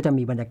ไหนมันก็จะ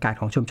มีบรรยากาศ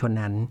ของชุมชน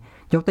นั้น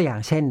ยกตัวอย่าง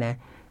เช่นนะ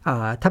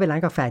ถ้าเป็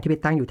นร้านกาแฟที่ไป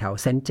ตั้งอยู่แถ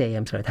วเซนต์เจ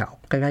มส์หรือแถว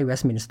ใกล้ๆเวส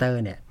ต์มินสเต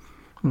อร์เนี่ย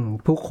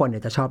ผู้คนเนี่ย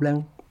จะชอบเรื่อ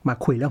งม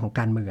าคุยเรื่องขอ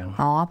งการเมือ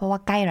งเพราะว่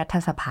าใ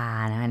กล้รัฐสภ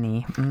านะอัน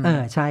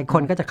นี้ใช่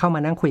คนก็จะเข้ามา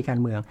นั่งคุยการ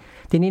เมือ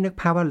งทีนี้นึ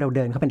กภาพว่าเรา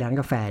เดินเข้าไปร้าน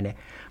กาแฟเนี่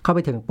ยเข้าไ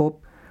ปถึง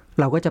ปุ๊บ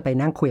เราก็จะไ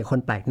ปนั่งคุยกับค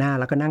นแปลกหน้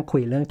าแล้วก็นั่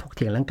งคุยเรื่องถก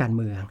เถียงเรื่องการ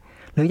เมือ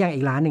งหรืออย่างอี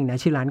กร้านหนึ่งนะ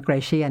ชื่อร้านเก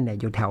รเชียนเนี่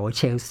ยอยู่แถว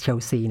เช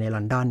ลซีในล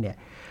อนดอนเนี่ย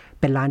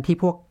เป็นร้าน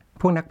ที่พ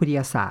วกนักวิท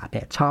ยาศาสตร์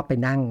เนี่ยชอบไป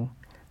นั่ง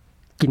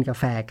กินก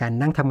าแฟกัน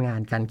นั่งทำ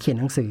งานกันเขีย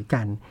นหนังสือ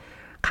กั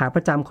นขาป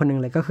ระจำคนหนึ่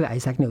งเลยก็คือไ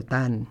อแซคนิ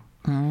วตัน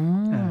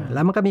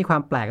แล้วมันก็มีค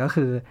วามแปล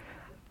กก็คือ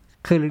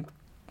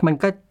มั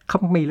นก็เขา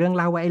มีเรื่อง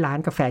เล่าว่าไอ้ร้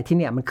านกาแฟ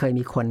ที่เนี่ยมันเคย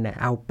มีคนเนี่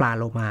ยเอาปล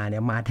าโลมาเ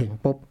นี่ยมาถึ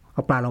งปุ๊บเ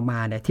อาปลาโลม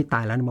าเนี่ยที่ต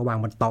ายแล้วมา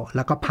วางบนโต๊ะแ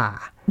ล้วก็ผ่า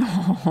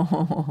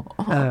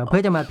เพื่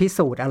อจะม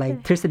าพิสูจน์อะไร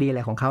ทฤษฎีอะไ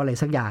รของเขาอะไ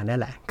รสักอย่างนั่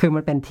นแหละคือ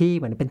มันเป็นที่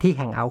เหมือนเป็นที่แ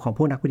ฮงเอาท์ของ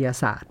พวกนักวิทย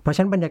าศาสตร์เพราะ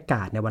ฉะนั้นบรรยาก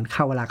าศเนี่ยวัน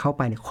เวลาเข้า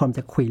ไปเนี่ยคนจ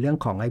ะคุยเรื่อง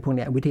ของไอ้พวกเ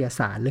นี้ยวิทย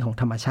าศาสตร์เรื่องของ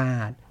ธรรมชา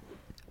ติ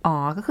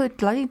ก็คื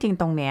อแล้วจริงๆ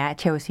ตรงเนี้ย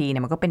เชลซีเ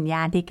นี่ยมันก็เป็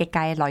นย่านที่ใก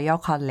ล้ๆ Royal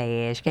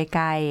College ใก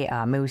ล้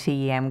ๆมิว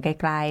เซียมใ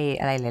กล้ๆ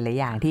อะไรหลาย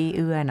ๆอย่างที่เ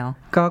อื้อเนาะ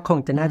ก็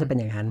คงจะน่าจะเป็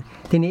นอย่างนั้น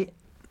ที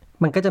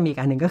นี้มันก็จะมีอี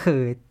กอันหนึ่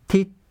งก็คือ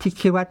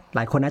ที่คิดว่าห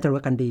ลายคนน่าจะ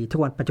รู้กันดีทุ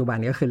กวันปั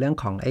จจุบันนี้ก็คือเรื่อง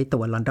ของไอ้ตั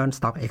ว London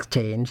Stock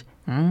Exchange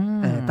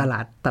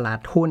ตล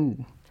าด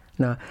หุ้น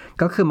เนาะ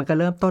ก็คือมันก็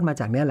เริ่มต้นมา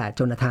จากเนี่ยแหละ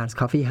Jonathan's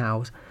Coffee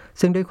House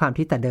ซึ่งด้วยความ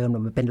ที่แต่เดิม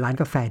มันเป็นร้า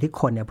นกาแฟที่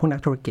คนเนี่ยพวก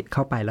นักธุรกิจเข้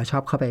าไปแล้วช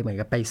อบเข้าไปเหมือน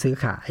กับไปซื้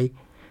อขาย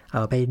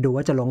ไปดูว่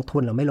าจะล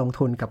งทุนหรือไม่ล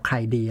งทุนกับใ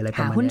ครดีอะไร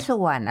ประมาณนี้หาหุ้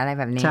นส่วนอะไ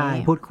รแบบนี้ใ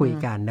ช่พูดคุย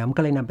กันแล้วมัน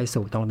ก็เลยนำไ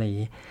ปสู่ตร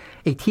งนี้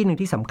อีกที่หนึ่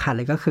งที่สำคัญเ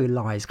ลยก็คือ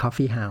Lloyd's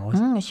Coffee House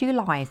ชื่อ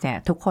Lloyd's เนี่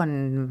ยทุกคน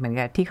เหมือน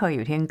กับที่เคยอ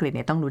ยู่ที่อังกฤษ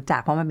เนี่ยต้องรู้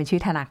จักเพราะมันเป็นชื่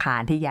อธนา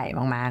คารที่ใหญ่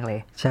มากๆเล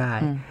ยใช่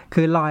คื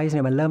อ Lloyd's เนี่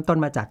ยมันเริ่มต้น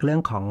มาจากเ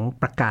รื่องของ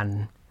ปร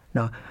ะกัน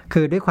เนาะ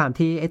คือด้วยควา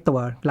มที่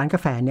ไอ้ตัวร้านกา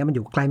แฟเนี่ยมัน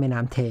อยู่ใกล้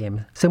แม่น้ำเท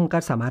มส์ซึ่งมัน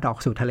ก็สามารถออ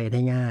กสู่ทะเล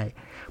ได้ง่า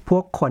ยพ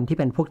วกคน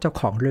ที่เป็นพวกเจ้า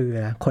ของเ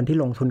รือคนที่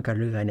ลงทุนกับ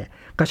เรือเนี่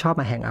ยก็ชอบ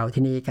มาแฮงเอาท์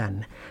ที่นี่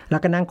กันแล้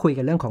วก็นั่งคุย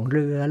กันเรื่องของ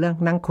เรือเรื่อง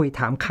นั่งคุ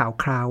ยถามข่าว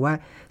คราวว่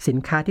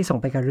าสินค้าที่ส่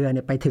งไปกับเรือ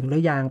เนี่ยไปถึง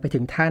หรือยังไ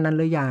ปถึงท่านั้นห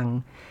รื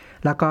อยัง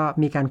แล้วก็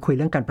มีการคุย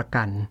เรื่องการประ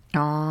กั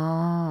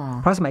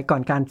นเพราะสมัยก่อน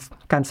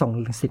กา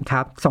รส่งสิ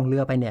นค้าส่งเ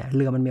รือไปเนี่ย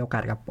เรือมันมีโอก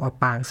าสกั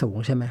บปางสู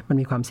งใช่ไหมมัน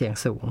มีความเสี่ยง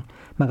สู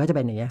งมันก็จะ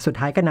เป็นอย่างเงี้ยสุ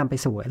ดท้ายก็นำไ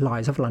ปสู่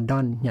Lloyd's of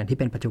London อย่างที่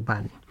เป็นปั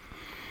จจุบัน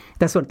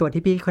แต่ส่วนตัว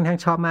ที่พี่ค่อนข้าง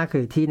ชอบมาก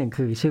คือที่หนึ่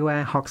งคือชื่อว่า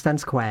Hoxton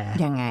Square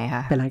ยังไงค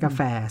ะเป็นร้านกาแ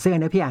ฟซึ่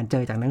งอันนี้พี่อ่านเจ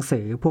อจากหนังสื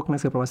อพวกหนัง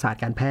สือประวัติศาสตร์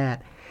การแพทย์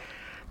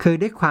คื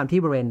อด้วยความที่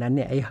บริเวณนั้น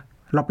เนี่ยไอ้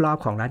รอ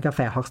บๆของร้านกาแฟ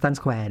Hoxton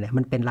Square เนี่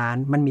ยมันเป็นร้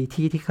านมั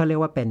นมีที่เขาเรี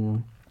ยกว่าเป็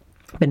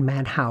นแ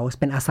มนเฮ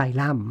าส์เป็นอะไ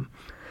ซลัม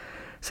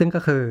ซึ่งก็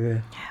คื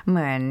อเ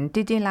หมือนจ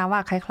ริงๆแล้วว่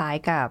าคล้าย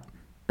ๆกับ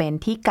เป็น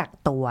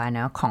ที่กักตัวเ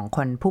นาะของ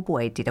คนผู้ป่ว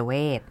ยจิต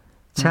เว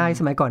ชใช่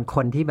สมัยก่อน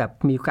คนที่แ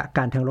บบมีอา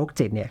การทางโร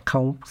คจิตเนี่ยเ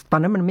ขาตอ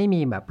นนั้นมัน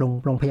ไม่มีแบบ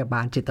โรงพยา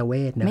บาลจิต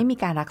เวชนะไม่มี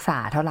การรัก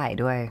ษาเท่าไหร่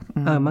ด้วย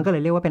มันก็เ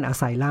ลยเรียกว่าเป็นอะ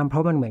ไซลัมเพร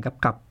าะมันเหมือ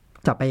นกับ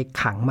จะไป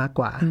ขังมาก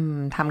กว่า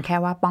ทำ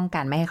แค่ว่าป้อง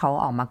กันไม่ให้เขา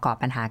ออกมาก่อ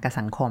ปัญหากับ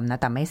สังคมน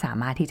ะแต่ไม่สาม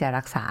ารถที่จะ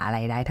รักษาอะไ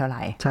รได้เท่าไห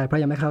ร่ใช่เพราะ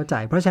ยังไม่เข้า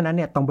ใจเพราะฉะนั้นเ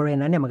นี่ยตรงบริเว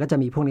ณนั้นเนี่ยมันก็จ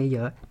ะมีพวกนี้เ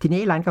ยอ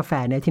ะทีนี้ร้านกา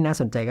แฟเนี่ยที่น่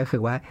าสนใจก็คือ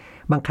ว่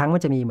าบางครั้งมัน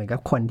จะมีเหมือน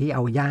กับคนที่เอ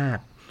าญ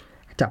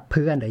าติจับ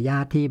เพื่อนหรือญา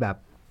ติที่แบบ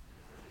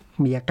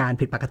มีอากา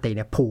รผิดปกติ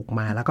เนี่ยผูก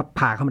มาแล้วก็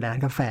พาเข้ามาในร้าน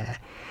กาแฟ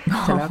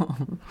เสร็จแล้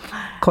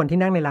วคนที่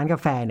นั่งในร้านกา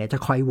แฟเนี่ยจ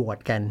ะคอยโห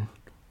วตกั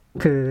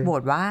นคือโห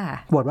วตว่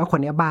าค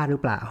นนี้บ้าหรื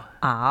อเปล่า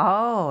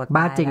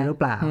บ้าจริงหรื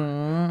อเปล่า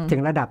ถึ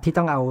งระดับ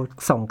ที่ต้องเอา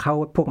ส่งเข้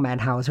าพวกแม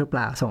นเฮาส์หรือเป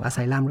ล่าส่งอะ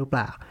ไซลัมหรือเ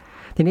ปล่า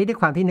ทีนี้ด้ว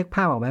ยความที่นึกภ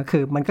าพออกม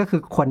าคือมันก็คือ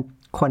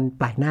คน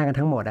แปลกหน้ากั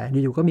นทั้งหมด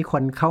อยู่ๆก็มีค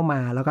นเข้าม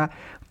าแล้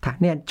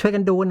วก็เนี่ยช่วย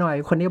กันดูหน่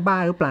อยคน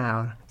นี้บ้าหรือเปล่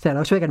าเสร็จ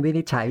แล้วช่วยกั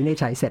นวินิจฉั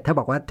ยเสร็จถ้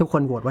าบอกว่าทุก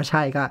คนโหวตว่าใ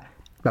ช่ก็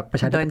แบบประ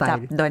ชาธิปไ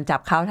ตยโด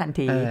นจับเข้าทั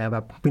นทีแ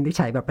บบวินิ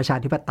จฉัยแบบประชา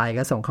ธิปไตย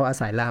ก็ส่งเข้าอะไ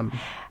ซลัม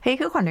เฮ้ย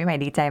คือขวัญใ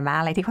หม่ดีใจม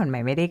ากเลยที่ขวัญให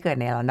ม่ไม่ได้เกิด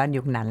ในลอนดอน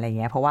ยุคนั้นอะไ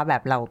รเงี้ยเพราะว่าแบ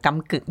บเรา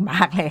กำกึ่ง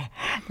มากเลย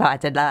เราอ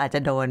าจจะ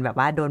โดนแบบ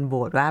ว่าโดนโห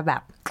วตว่าแ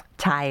บบ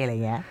ใช่อะไ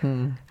รเงี้ย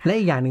แล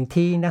ะอีกอย่างนึง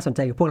ที่น่าสน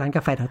ใจกับพวกร้าน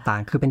กาแฟต่าง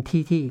ๆคือเป็น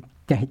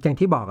ที่อย่าง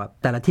ที่บอก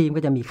แต่ละทีม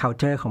ก็จะมี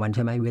culture ของมัน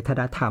ใช่ไหมวั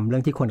ฒนธรรมเรื่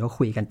องที่คนเขา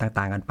คุยกัน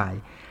ต่างๆกัน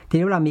ไปที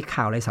นี้เวล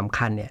ามีข่าวอะไรส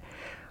ำคัญเนี่ย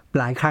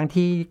หลายครั้ง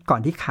ที่ก่อ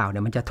นที่ข่าวเ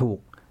นี่ยมันจะถูก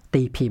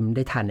ตีพิมพ์ไ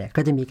ด้ทันเนี่ย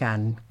ก็จะมีการ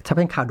ถ้าเ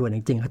ป็นข่าวด่วนจ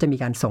ริงๆเขาจะมี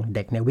การส่งเ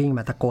ด็กเนี่ยวิ่งม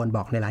าตะโกนบ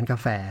อกในร้านกา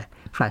แฟ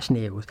flash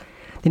news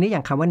ทีนี้อย่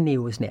างคำว่า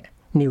news เนี่ย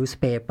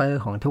newspaper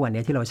ของทุกวัน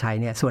นี้ที่เราใช้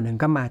เนี่ยส่วนหนึ่ง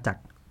ก็มาจาก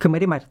คือไม่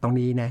ได้มาจากตรง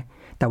นี้นะ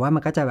แต่ว่ามั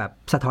นก็จะแบบ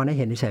สะท้อนให้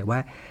เห็นเฉยๆว่า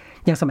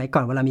อย่างสมัยก่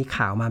อนเวลามี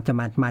ข่าวมาจะ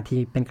มาที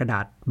เป็นกระดา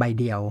ษใบ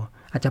เดียว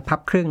อาจจะพับ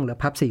ครึ่งหรือ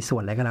พับ4ส่ว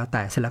นอะไรก็แล้วแ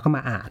ต่เสร็จแล้วก็ม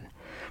าอ่าน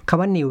คำ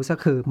ว่า news ก็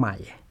คือใหม่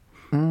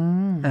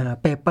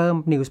paper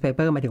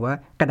newspaper หมายถึงว่า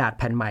กระดาษแ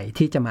ผ่นใหม่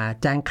ที่จะมา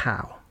แจ้งข่า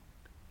ว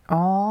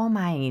ให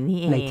ม่นี่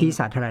เองในที่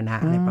สาธารณะ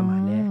อะไรประมา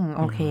ณนี้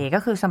โอเคก็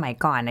คือสมัย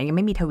ก่อนนะยังไ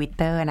ม่มี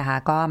Twitter นะคะ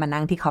ก็มา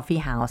นั่งที่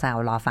Coffee House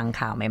รอฟัง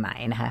ข่าวใหม่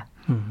ๆนะคะ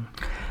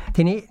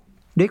ทีนี้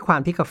ด้วยควา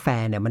มที่กาแฟ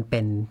เนี่ยมันเป็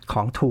นข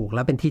องถูกแ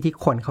ล้วเป็นที่ที่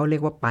คนเขาเรีย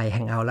กว่าไปแฮ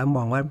งเอาท์แล้วม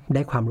องว่าไ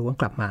ด้ความรู้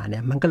กลับมาเนี่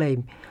ยมันก็เลย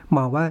ม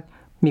องว่า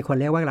มีคน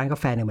เรียกว่าร้านกา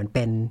แฟเนี่ยเหมือนเ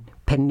ป็น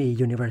Penny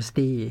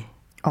University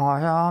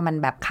มัน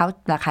แบบเข้า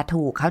ราคา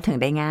ถูกเข้าถึง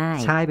ได้ง่าย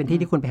ใช่เป็นที่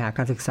ที่คุณไปหาก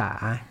ารศึกษา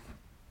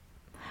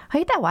เ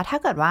ฮ้ยแต่ว่าถ้า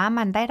เกิดว่า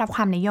มันได้รับค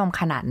วามนิยม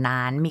ขนาด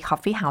นั้นมี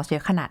Coffee House เยอ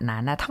ะขนาดนั้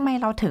นนะทำไม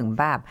เราถึง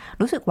แบบ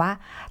รู้สึกว่า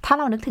ถ้าเ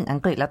รานึกถึงอัง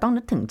กฤษเราต้อง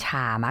นึกถึงช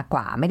ามากก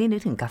ว่าไม่ได้นึ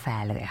กถึงกาแฟ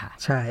เลยค่ะ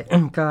ใช่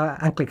ก็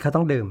อังกฤษเขาต้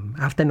องดื่ม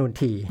afternoon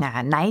tea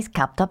nice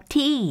cup of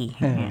tea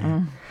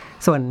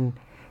ส่วน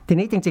ที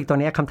นี้จริงๆตัว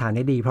นี้คำถาม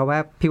นี้ดีเพราะว่า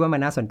พี่ว่ามั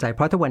นน่าสนใจเพ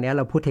ราะทุกวันนี้เ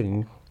ราพูดถึง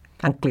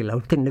อังกฤษเรา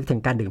นึกถึ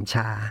งการดื่มช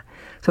า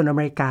ส่วนอเ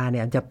มริกาเ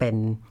นี่ยจะเป็น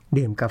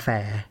ดื่มกาแฟ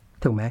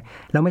ถูกไหม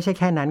แล้วไม่ใช่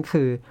แค่นั้น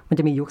คือมัน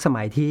จะมียุคส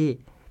มัยที่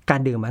กา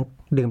ร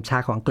ดื่มชา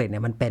ของอังกฤษเนี่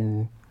ยมันเป็น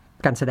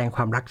การแสดงค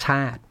วามรักช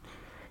าติ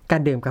กา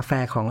รดื่มกาแฟ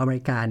ของอเม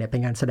ริกาเนี่ยเป็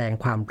นการแสดง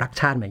ความรัก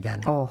ชาติเหมือนกัน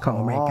ของ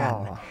อเมริกัน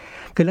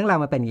คือเรื่องราว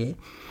มันเป็นอย่างนี้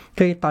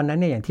คือตอนนั้น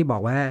เนี่ยอย่างที่บอ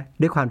กว่า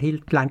ด้วยความที่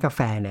ร้านกาแฟ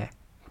เนี่ย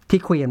ที่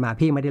คุยกันมา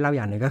พี่ไม่ได้เล่าอ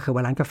ย่างหนึ่งก็คือว่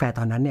าร้านกาแฟต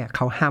อนนั้นเนี่ยเข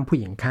าห้ามผู้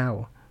หญิงเข้า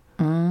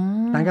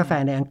ร้านกาแฟ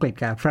ในอังกฤษ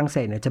กับฝรั่งเศ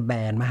สเนี่ยจะแบ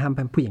นมาห้าม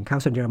ผู้หญิงเข้า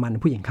ส่วนเยอรมัน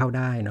ผู้หญิงเข้าไ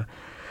ด้เนาะ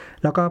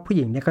แล้วก็ผู้ห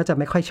ญิงเนี่ยก็จะ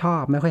ไม่ค่อยชอ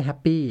บไม่ค่อยแฮป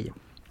ปี้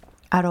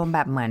อารมณ์แบ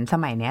บเหมือนส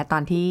มัยเนี้ยตอ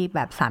นที่แบ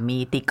บสามี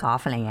ตีกอล์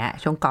ฟอะไรเงี้ย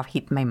ช่วงกอล์ฟฮิ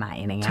ตใหม่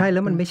ๆอะไรเงี้ยใช่แล้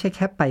วมันไม่ใช่แ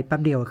ค่ไปแป๊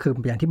บเดียวคือ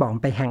อย่างที่บอกมั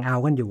นไปแฮงเอา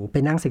ท์กันอยู่ไป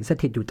นั่งสิงส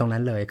ถิตอยู่ตรงนั้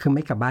นเลยคือไ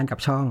ม่กลับบ้านกับ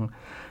ช่อง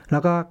แล้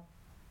วก็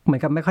เหมือ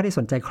นกับไม่ค่อยได้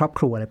สนใจครอบค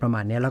รัวอะไรประมา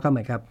ณนี้แล้วก็เห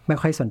มือนกับไม่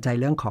ค่อยสนใจ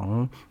เรื่องของ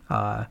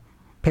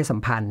เพศสั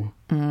มพันธ์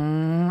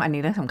อัน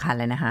นี้เรื่องสำคัญ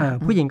เลยนะคะ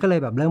ผู้หญิงก็เลย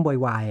แบบเริ่มโวย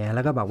วายแ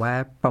ล้วก็แบบว่า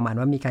ประมาณ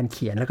ว่ามีการเ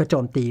ขียนแล้วก็โจ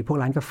มตีพวก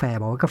ร้านกาแฟ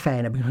บอกว่ากาแฟ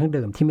เนี่ยเป็นเครื่อง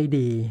ดื่มที่ไม่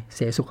ดีเ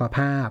สียสุขภ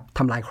าพท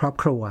ำลายครอบ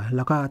ครัวแ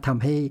ล้วก็ท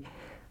ำให้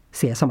เ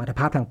สียสมรรถ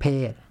ภาพทางเพ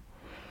ศ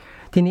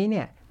ทีนี้เ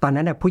นี่ยตอน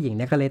นั้นเนี่ยผู้หญิงเ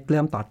นี่ยก็เลยเ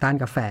ริ่มต่อต้าน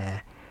กาแฟ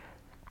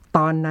ต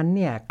อนนั้นเ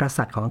นี่ยก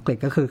ษัตริย์ของอังกฤษ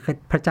ก็คือ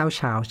พระเจ้า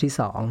ชาร์ลส์ที่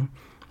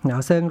2น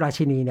ะซึ่งรา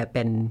ชินีเนี่ยเ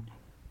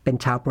ป็น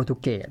ชาวโปรตุ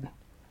เกส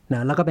น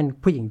ะแล้วก็เป็น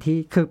ผู้หญิงที่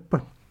คือ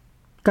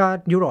ก็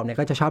ยุโรปเนี่ย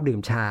ก็จะชอบดื่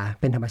มชา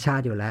เป็นธรรมชา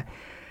ติอยู่แล้ว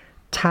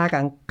ชา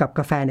กับก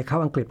าแฟเนี่ยเข้า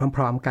อังกฤษพ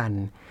ร้อมๆกัน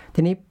ที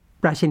นี้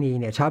ราชินี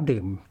เนี่ยชอบ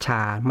ดื่มช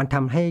ามันท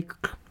ำให้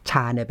ช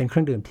าเนี่ยเป็นเค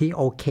รื่องดื่มที่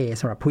โอเค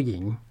สำหรับผู้หญิ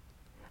ง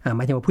หม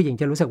ายถึงว่าผู้หญิง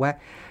จะรู้สึกว่า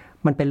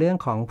มันเป็นเรื่อง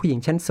ของผู้หญิง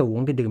ชั้นสูง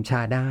ที่ดื่มช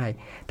าได้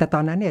แต่ตอ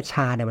นนั้นเนี่ยช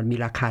าเนี่ยมันมี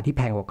ราคาที่แ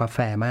พงกว่ากาแฟ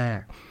มาก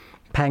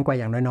แพงกว่า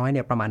อย่างน้อยๆเ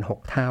นี่ยประมาณ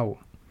6เท่า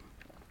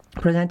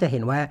เพราะฉะนั้นจะเห็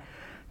นว่า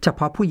เฉพ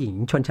าะผู้หญิง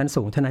ชนชั้น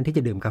สูงเท่านั้นที่จ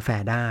ะดื่มกาแฟ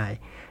ได้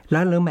แล้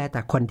วหรือแม้แต่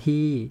คน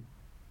ที่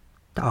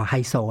ไฮ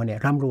โซเนี่ย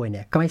ร่ำรวยเ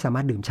นี่ยก็ไม่สามา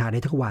รถดื่มชาได้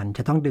ทุกวันจ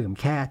ะต้องดื่ม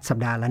แค่สัป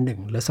ดาห์ละ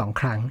1หรือ2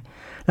ครั้ง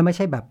แล้วไม่ใ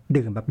ช่แบบ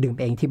ดื่ม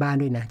เองที่บ้าน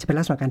ด้วยนะจะเป็น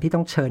ลักษณะการที่ต้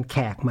องเชิญแข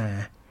กมา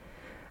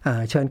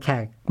เชิญแข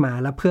กมา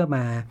แล้วเพื่อม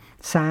า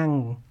สร้าง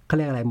เขาเ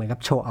รียกอะไรเหมือนกับ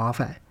โชว์ออฟ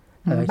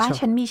บ้าน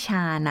ฉันมีช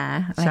านะ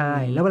ใช่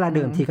แล้วเวลา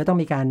ดื่มทีก็ต้อง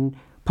มีการ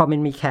พอมั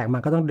นมีแขกมา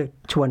ก็ต้อง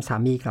ชวนสา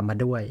มีกลับมา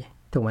ด้วย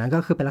ถูกไหมก็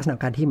คือเป็นลักษณะ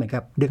การที่เหมือน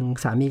กับดึง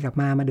สามีกลับ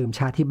มาดื่มช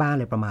าที่บ้าน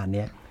เลยประมาณ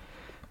นี้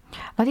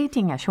แล้วที่จ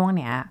ริงช่วง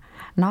เนี้ย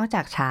นอกจ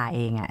ากชาเอ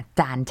ง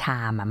จานชา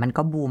มมัน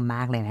ก็บูมม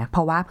ากเลยนะเพ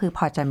ราะว่าคือพ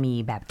อจะมี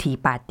แบบที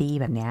ปาร์ตี้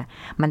แบบเนี้ย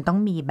มันต้อง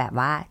มีแบบ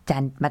ว่าจา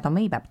นมันต้อง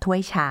มีแบบถ้ว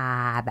ยชา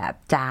แบบ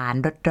จาน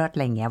รสๆอะ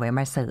ไรเงี้ยไว้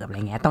มาเสิร์ฟอะไร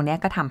เงี้ยตรงเนี้ย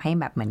ก็ทำให้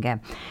แบบเหมือนกับ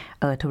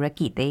ธุร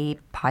กิจได้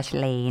พอช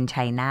เลนไช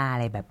น่าอะ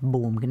ไรแบบ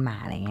บูมขึ้นมา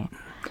อะไรเงี้ย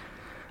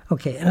โอ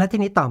เคแล้วที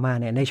นี้ต่อมา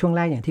เนี่ยในช่วงแ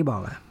รกอย่างที่บอ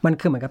กมัน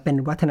คือเหมือนกับเป็น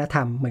วัฒนธร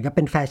รมเหมือนกับเ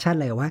ป็นแฟชั่น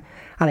เลยว่า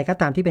อะไรก็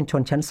ตามที่เป็นช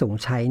นชั้นสูง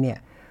ใช้เนี่ย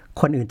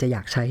คนอื่นจะอย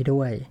ากใช้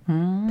ด้วย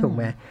ถูกไ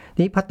หม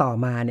นี่พอต่อ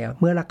มาเนี่ย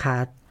เมื่อราคา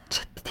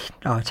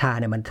ชา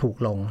เนี่ยมันถูก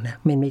ลงนะ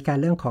มันมีการ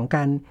เรื่องของก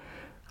าร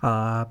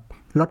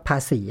ลดภา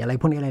ษีอะไร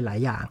พวกนี้หลาย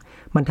ๆอย่าง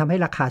มันทำให้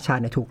ราคาชา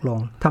เนี่ยถูกลง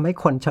ทำให้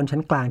คนชนชั้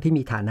นกลางที่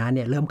มีฐานะเ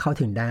นี่ยเริ่มเข้า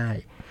ถึงได้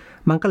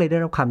มันก็เลยได้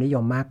รับความนิย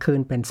มมากขึ้น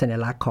เป็นสัญ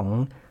ลักษณ์ของ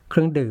เค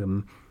รื่องดื่ม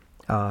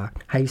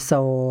ไฮโซ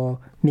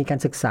มีการ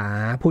ศึกษา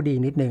ผู้ดี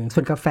นิดนึงส่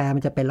วนกาแฟมั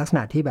นจะเป็นลักษณ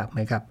ะที่แบบเห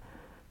มือนกับ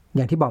อ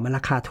ย่างที่บอกมันร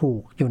าคาถู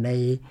กอยู่ใน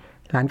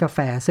ร้านกาแฟ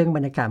ซึ่งบร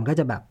รยากาศมันก็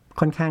จะแบบ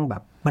ค่อนข้างแบ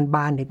บ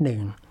บ้านๆนิดนึ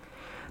ง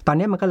ตอน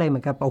นี้มันก็เลยเหมื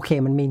อนกับโอเค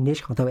มันมีนิช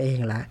ของตัวเอง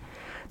แล้ว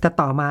แต่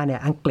ต่อมาเนี่ย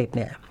อังกฤษเ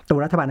นี่ยตัว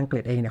รัฐบาลอังกฤ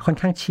ษเองเนี่ยค่อน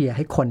ข้างเชียร์ใ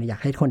ห้คนอยา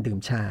กให้คนดื่ม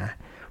ชา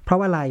เพราะ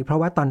ว่าอะไรเพราะ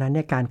ว่าตอนนั้นเ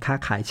นี่ยการค้า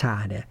ขายชา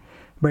เนี่ย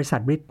บริษัท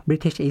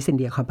British East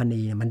India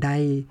Company มันได้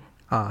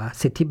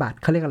สิทธิบัตร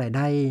เขาเรียกอะไร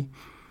ได้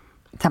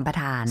สัมป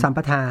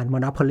ทาน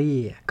monopoly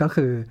ก็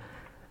คือ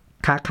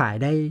ค้าขาย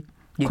ได้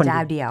อยู่เจ้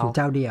าเ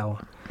ดียว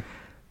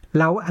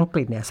แล้วอังก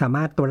ฤษเนี่ยสาม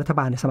ารถตัวรัฐ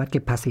บาลสามารถเ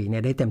ก็บภาษีเนี่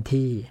ยได้เต็ม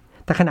ที่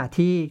แต่ขณะ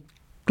ที่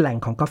แหล่ง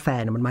ของกาแฟ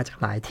เนี่ยมันมาจาก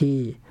หลายที่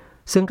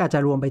ซึ่งอาจจะ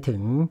รวมไปถึ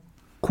ง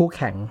คู่แ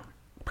ข่ง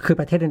คือ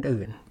ประเทศ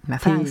อื่น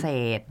ๆฝรั่งเศ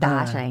สดั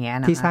ชอะไรเงี้ย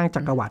นะที่สร้าง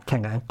จักรวรรดิแข่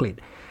งกับอังกฤษ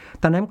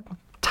ตอนนั้น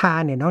ชา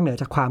เนี่ยนอกเหนือ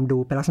จากความดู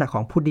เป็นลักษณะข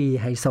องผู้ดี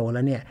ไฮโซแ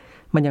ล้วเนี่ย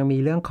มันยังมี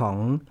เรื่องขอ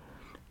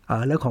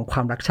งคว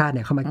ามรักชาติเ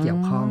นี่ยเข้ามาเกี่ยว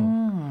ข้อง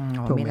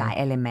มีหลาย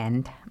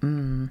element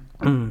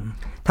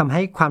ทำใ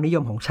ห้ความนิย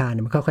มของชาเ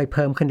นี่ยมันค่อยๆเ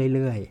พิ่มขึ้นเ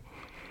รื่อย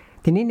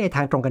ๆทีนี้ในท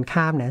างตรงกัน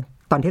ข้ามนะ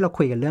ตอนที่เรา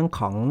คุยกันเรื่อง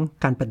ของ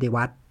การปฏิ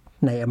วัติ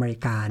ในอเมริ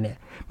กาเนี่ย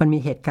มันมี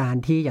เหตุการ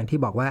ณ์ที่อย่างที่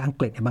บอกว่าอัง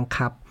กฤษบัง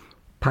คับ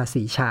ภา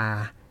ษีชา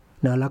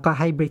เนอะแล้วก็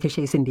ให้ British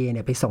East India เ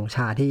นี่ยไปส่งช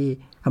าที่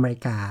อเมริ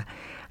กา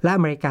และ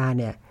อเมริกา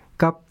เนี่ย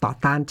ก็ต่อ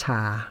ต้านชา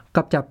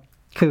ก็จะ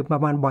คือปร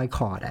ะมาณบอยค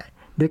อต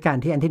ด้วยการ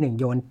ที่อันที่หนึ่ง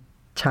โยน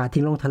ชา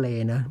ทิ้งลงทะเล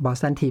นะ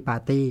Boston Tea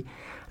Party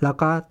แล้ว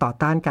ก็ต่อ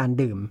ต้านการ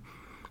ดื่ม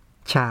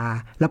ชา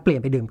แล้วเปลี่ย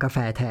นไปดื่มกาแฟ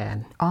แทน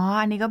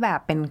อันนี้ก็แบบ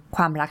เป็นค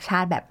วามรักชา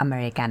ติแบบอเม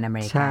ริกัน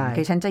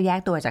คือฉันจะแยก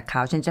ตัวจากเข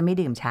าฉันจะไม่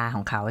ดื่มชาข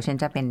องเขาฉัน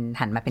จะเป็น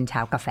หันมาเป็นช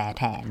าวกาแฟ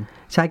แทน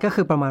ใช่ก็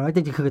คือประมาณว่าจ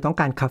ริงๆคือต้อง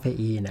การคาเฟ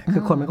อีนคื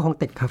อคนมันก็คง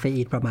ติดคาเฟ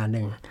อีนประมาณ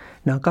นึง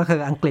เนาะก็คือ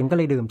อังกฤษก็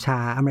เลยดื่มชา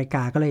อเมริก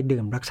าก็เลย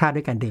ดื่มรักชาติ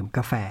ด้วยการดื่มก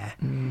าแฟ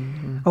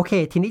โอเค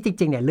ทีนี้จ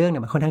ริงๆเนี่ยเรื่องเนี่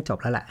ยมันค่อนข้างจบ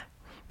แล้วแหละ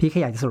พี่แค่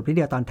อยากจะสรุปนิดเ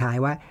ดียวตอนท้าย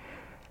ว่า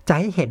จะ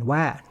ให้เห็นว่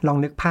าลอง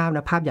นึกภาพน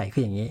ะภาพใหญ่คื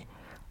ออย่างนี้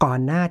ก่อน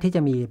หน้าที่จ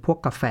ะมีพวก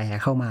กาแฟ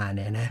เข้ามาเ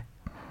นี่ยนะ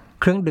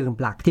เครื่องดื่ม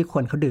หลักที่ค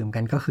นเขาดื่มกั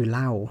นก็คือเห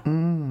ล้า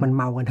มัน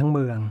เมากันทั้งเ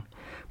มือง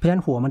เพราะฉะนั้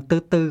นหัวมัน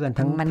ตื้อๆกัน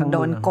ทั้งมันโด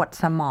นกด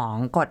สมอง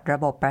กดระ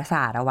บบประส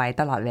าทเอาไว้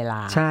ตลอดเวลา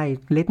ใช่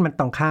ฤทธิ์มัน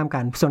ตรงข้ามกั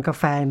นส่วนกา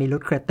แฟมีฤ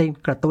ทธิ์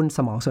กระตุ้นส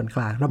มองส่วนก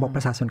ลางระบบป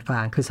ระสาทส่วนกล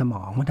างคือสม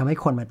องมันทำให้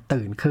คนมา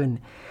ตื่นขึ้น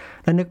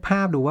แล้วนึกภ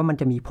าพดูว่ามัน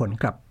จะมีผล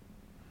กับ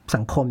สั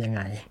งคมยังไ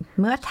ง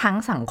เมื่อทั้ง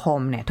สังคม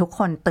เนี่ยทุกค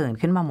นตื่น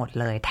ขึ้นมาหมด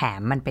เลยแถม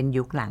มันเป็น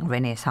ยุคหลังเร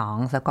เนซอง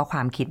ส์แล้วก็คว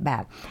ามคิดแบ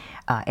บ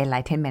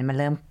enlightenment มัน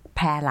เริ่มแพ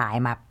ร่หลาย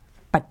มา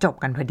ประจบ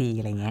กันพอดี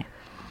อะไรเงี้ย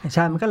ใ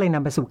ช่มันก็เลยน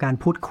ำไปสู่การ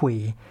พูดคุย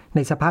ใน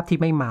สภาพที่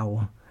ไม่เมา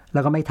แล้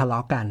วก็ไม่ทะเลา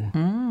ะกัน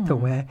ถูก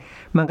ไหม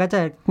มันก็จะ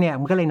เนี่ย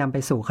มันก็เลยนำไป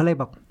สู่เขาเลย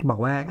บอก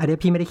ว่าอันนี้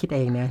พี่ไม่ได้คิดเอ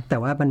งนะแต่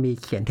ว่ามันมี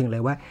เขียนถึงเล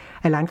ยว่า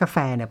ไอ้ร้านกาแฟ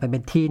เนี่ยเป็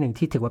นที่หนึ่ง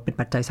ที่ถือว่าเป็น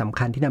ปัจจัยสำ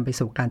คัญที่นำไป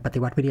สู่การปฏิ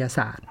วัติวิทยาศ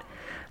าสตร์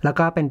แล้ว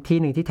ก็เป็นที่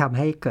หนึ่งที่ทำใ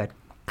ห้เกิด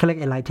เขาเรียก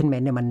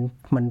enlightenment เนี่ย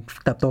มัน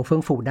เติบโตเฟื่อ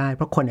งฟูได้เ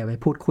พราะคนเนี่ยไป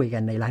พูดคุยกั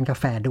นในร้านกา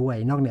แฟด้วย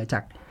นอกเหนือจ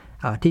าก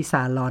ที่ซ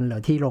าลอนหรื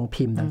อที่โรง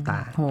พิมพ์ต่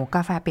างๆโหก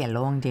าแฟเปลี่ยนโล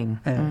กจริง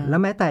แล้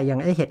วแม้แต่อย่าง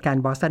ไอ้เหตุการ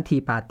ณ์ Boston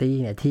Tea Party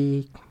เนี่ยที่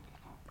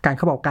การเ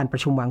ขาบอกการปร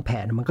ะชุมวางแผ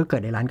นมันก็เกิ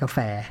ดในร้านกาแฟ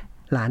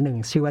ร้านหนึ่ง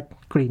ชื่อว่า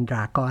Green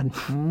Dragon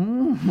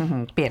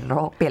เปลี่ยนโ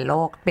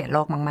ล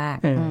กมาก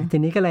ๆที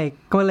นี้ก็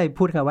เลย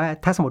พูดกันว่า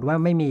ถ้าสมมติว่า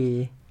ไม่มี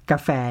กา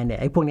แฟเนี่ย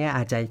ไอ้พวกนี้อ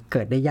าจจะเ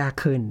กิดได้ยาก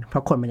ขึ้นเพรา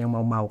ะคนมันยัง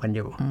เมากันอ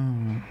ยู่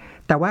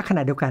แต่ว่าขณ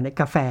ะเดียวกันใน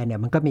กาแฟเนี่ย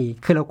มันก็มี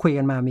คือเราคุย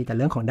กันมามีแต่เ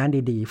รื่องของด้าน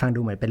ดีๆฟังดู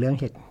เหมือนเป็นเรื่อง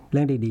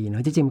ดีๆเนา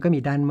ะจริงๆมันก็มี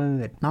ด้านมื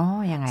ด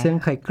ยังไงซึ่ง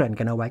เคยเกริ่น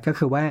กันเอาไว้ก็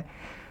คือว่า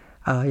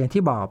อย่าง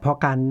ที่บอกพอ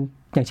การ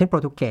อย่างเช่นโป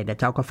รตุเกสเนี่ย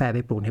จะเอากาแฟไป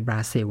ปลูกในบรา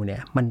ซิลเนี่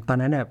ยมันตอน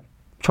นั้นเนี่ย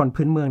ชน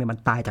พื้นเมืองเนี่ยมัน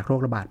ตายจากโร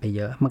คระบาดไปเ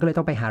ยอะมันก็เลย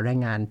ต้องไปหาแรง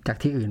งานจาก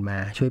ที่อื่นมา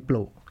ช่วยป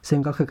ลูกซึ่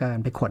งก็คือการ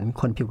ไปขน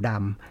คนผิวด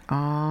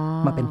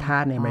ำมาเป็นทา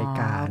สในอเมริ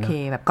กาโอเค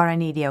แบบกร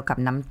ณีเดียวกับ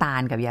น้ำตา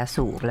ลกับยา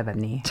สูบอะไรแบบ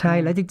นี้ใช่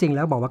แล้วจริงๆแ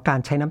ล้วบอกว่าการ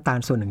ใช้น้ำตาล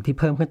ส่วนหนึ่งที่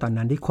เพิ่มขึ้นตอน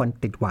นั้นที่คน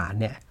ติดหวาน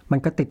เนี่ยมัน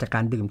ก็ติดจากก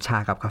ารดื่มชา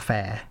กับกาแฟ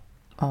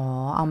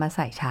เอามาใ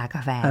ส่ชาก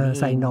าแฟ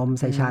ใส่นม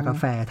ใส่ชากา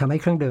แฟทำให้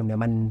เครื่องดื่มเนี่ย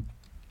มัน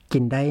กิ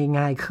นได้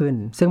ง่ายขึ้น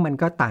ซึ่งมัน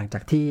ก็ต่างจา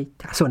กที่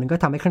ส่วนหนึ่งก็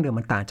ทำให้เครื่องดื่ม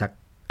มันต่างจาก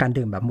การ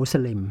ดื่มแบบมุส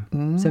ลิม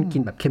ซึ่งกิ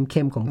นแบบเ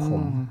ข้มๆข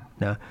ม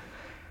ๆเนอะ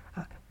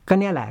ก็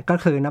เนี่ยแหละก็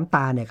คือน้ำต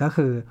าลเนี่ยก็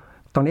คือ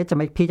ตรงนี้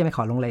พี่จะไม่ข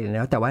อลงรายละเอียดแ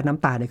ล้วแต่ว่าน้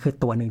ำตาลเนี่ยคือ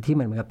ตัวหนึ่งที่เห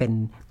มือนกับเป็น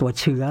ตัว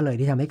เชื้อเลย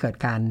ที่ทำให้เกิด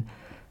กา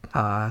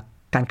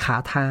รค้า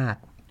ทาส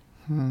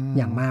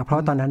อย่างมากเพรา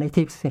ะตอนนั้นใน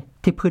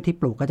ที่พืชที่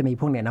ปลูกก็จะมี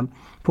พวกเนี่ย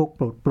พวก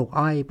ปลูก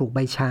อ้อยปลูกใบ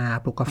ชา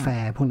ปลูกกาแฟ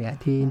พวกเนี้ย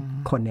ที่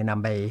คนเนี่ยน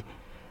ำไป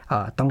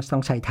ต้อ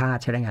งใช้ทาส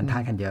ใช้แรงงานทา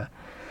สกันเยอะ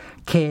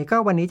เคก็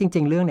วันนี้จ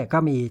ริงๆเรื่องเนี่ยก็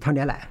มีเท่า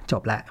นี้แหละจ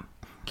บละ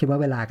คิดว่า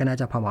เวลาก็น่า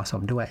จะพอเหมาะส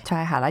มด้วยใช่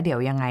ค่ะแล้วเดี๋ยว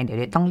ยังไงเดี๋ยว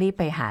ต้องรีบ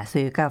ไปหา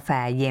ซื้อกาแฟ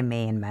เยเม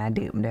นมา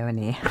ดื่มด้วยวัน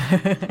นี้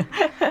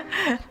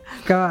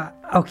ก็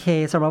โอเค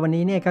สำหรับวัน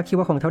นี้เนี่ยก็คิด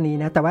ว่าคงเท่านี้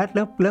นะแต่ว่าเ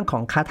รื่องขอ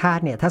งค้าทาส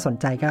เนี่ยถ้าสน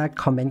ใจก็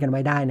คอมเมนต์กันไ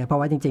ว้ได้นะเพราะ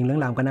ว่าจริงๆเรื่อ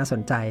งราวก็น่าส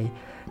นใจ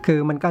คือ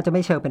มันก็จะไ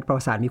ม่เชิงเป็นประ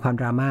วัติศาสตร์มีความ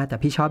ดราม่าแต่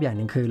พี่ชอบอย่าง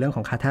นึงคือเรื่องข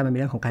องค้าทาสมันเป็น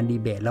เรื่องของการดี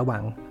เบตระหว่า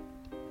ง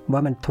ว่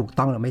ามันถูก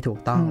ต้องหรือไม่ถูก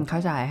ต้องเข้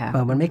าใจค่ะ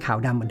มันไม่ขาว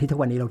ดำเหมือนที่ทุก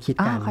วันนี้เราคิด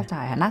กันเข้าใจ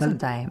ค่ะน่าสน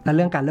ใจและเ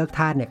รื่องการเลิกท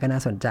าสเนี่ยก็น่า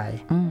สนใจ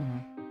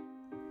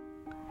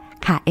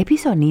ค่ะเอพิ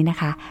โซดนี้นะ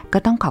คะก็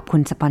ต้องขอบคุ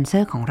ณสปอนเซอ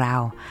ร์ของเรา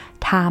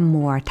Time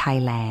More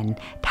Thailand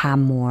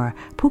Time More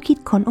ผู้คิด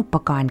ค้นอุป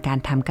กรณ์การ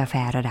ทำกาแฟ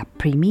ระดับ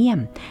พรีเมียม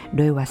โ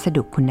ดยวัส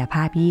ดุคุณภ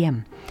าพเยี่ยม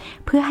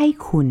เพื่อให้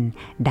คุณ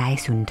ได้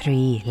สุนท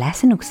รีและ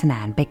สนุกสนา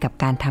นไปกับ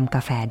การทำก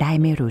าแฟได้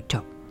ไม่รู้จ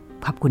บ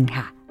ขอบคุณ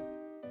ค่ะ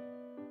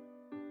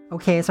โอ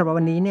เคสำหรับ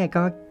วันนี้เนี่ย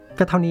ก็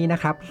เท่านี้น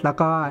ะครับแล้ว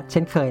ก็เ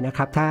ช่นเคยนะค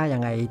รับ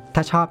ถ้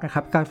าชอบนะค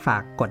รับก็ฝา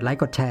กกดไลค์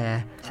กดแชร์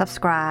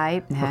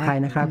subscribe กดใคร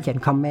นะครับเขียน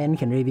คอมเมนต์เ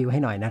ขียนรีวิวให้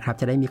หน่อยนะครับ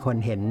จะได้มีคน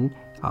เห็น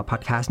พอ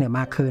ดแคสต์เนี่ยม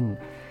ากขึ้น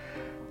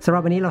สำหรั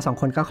บวันนี้เรา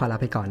2คนก็ขอลา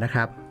ไปก่อนนะค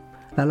รับ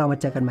แล้วเรามา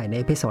เจอกันใหม่ใน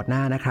เอพิโซดหน้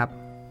านะครับ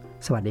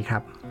สวัสดีครั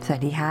บสวั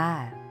สดีค่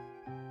ะ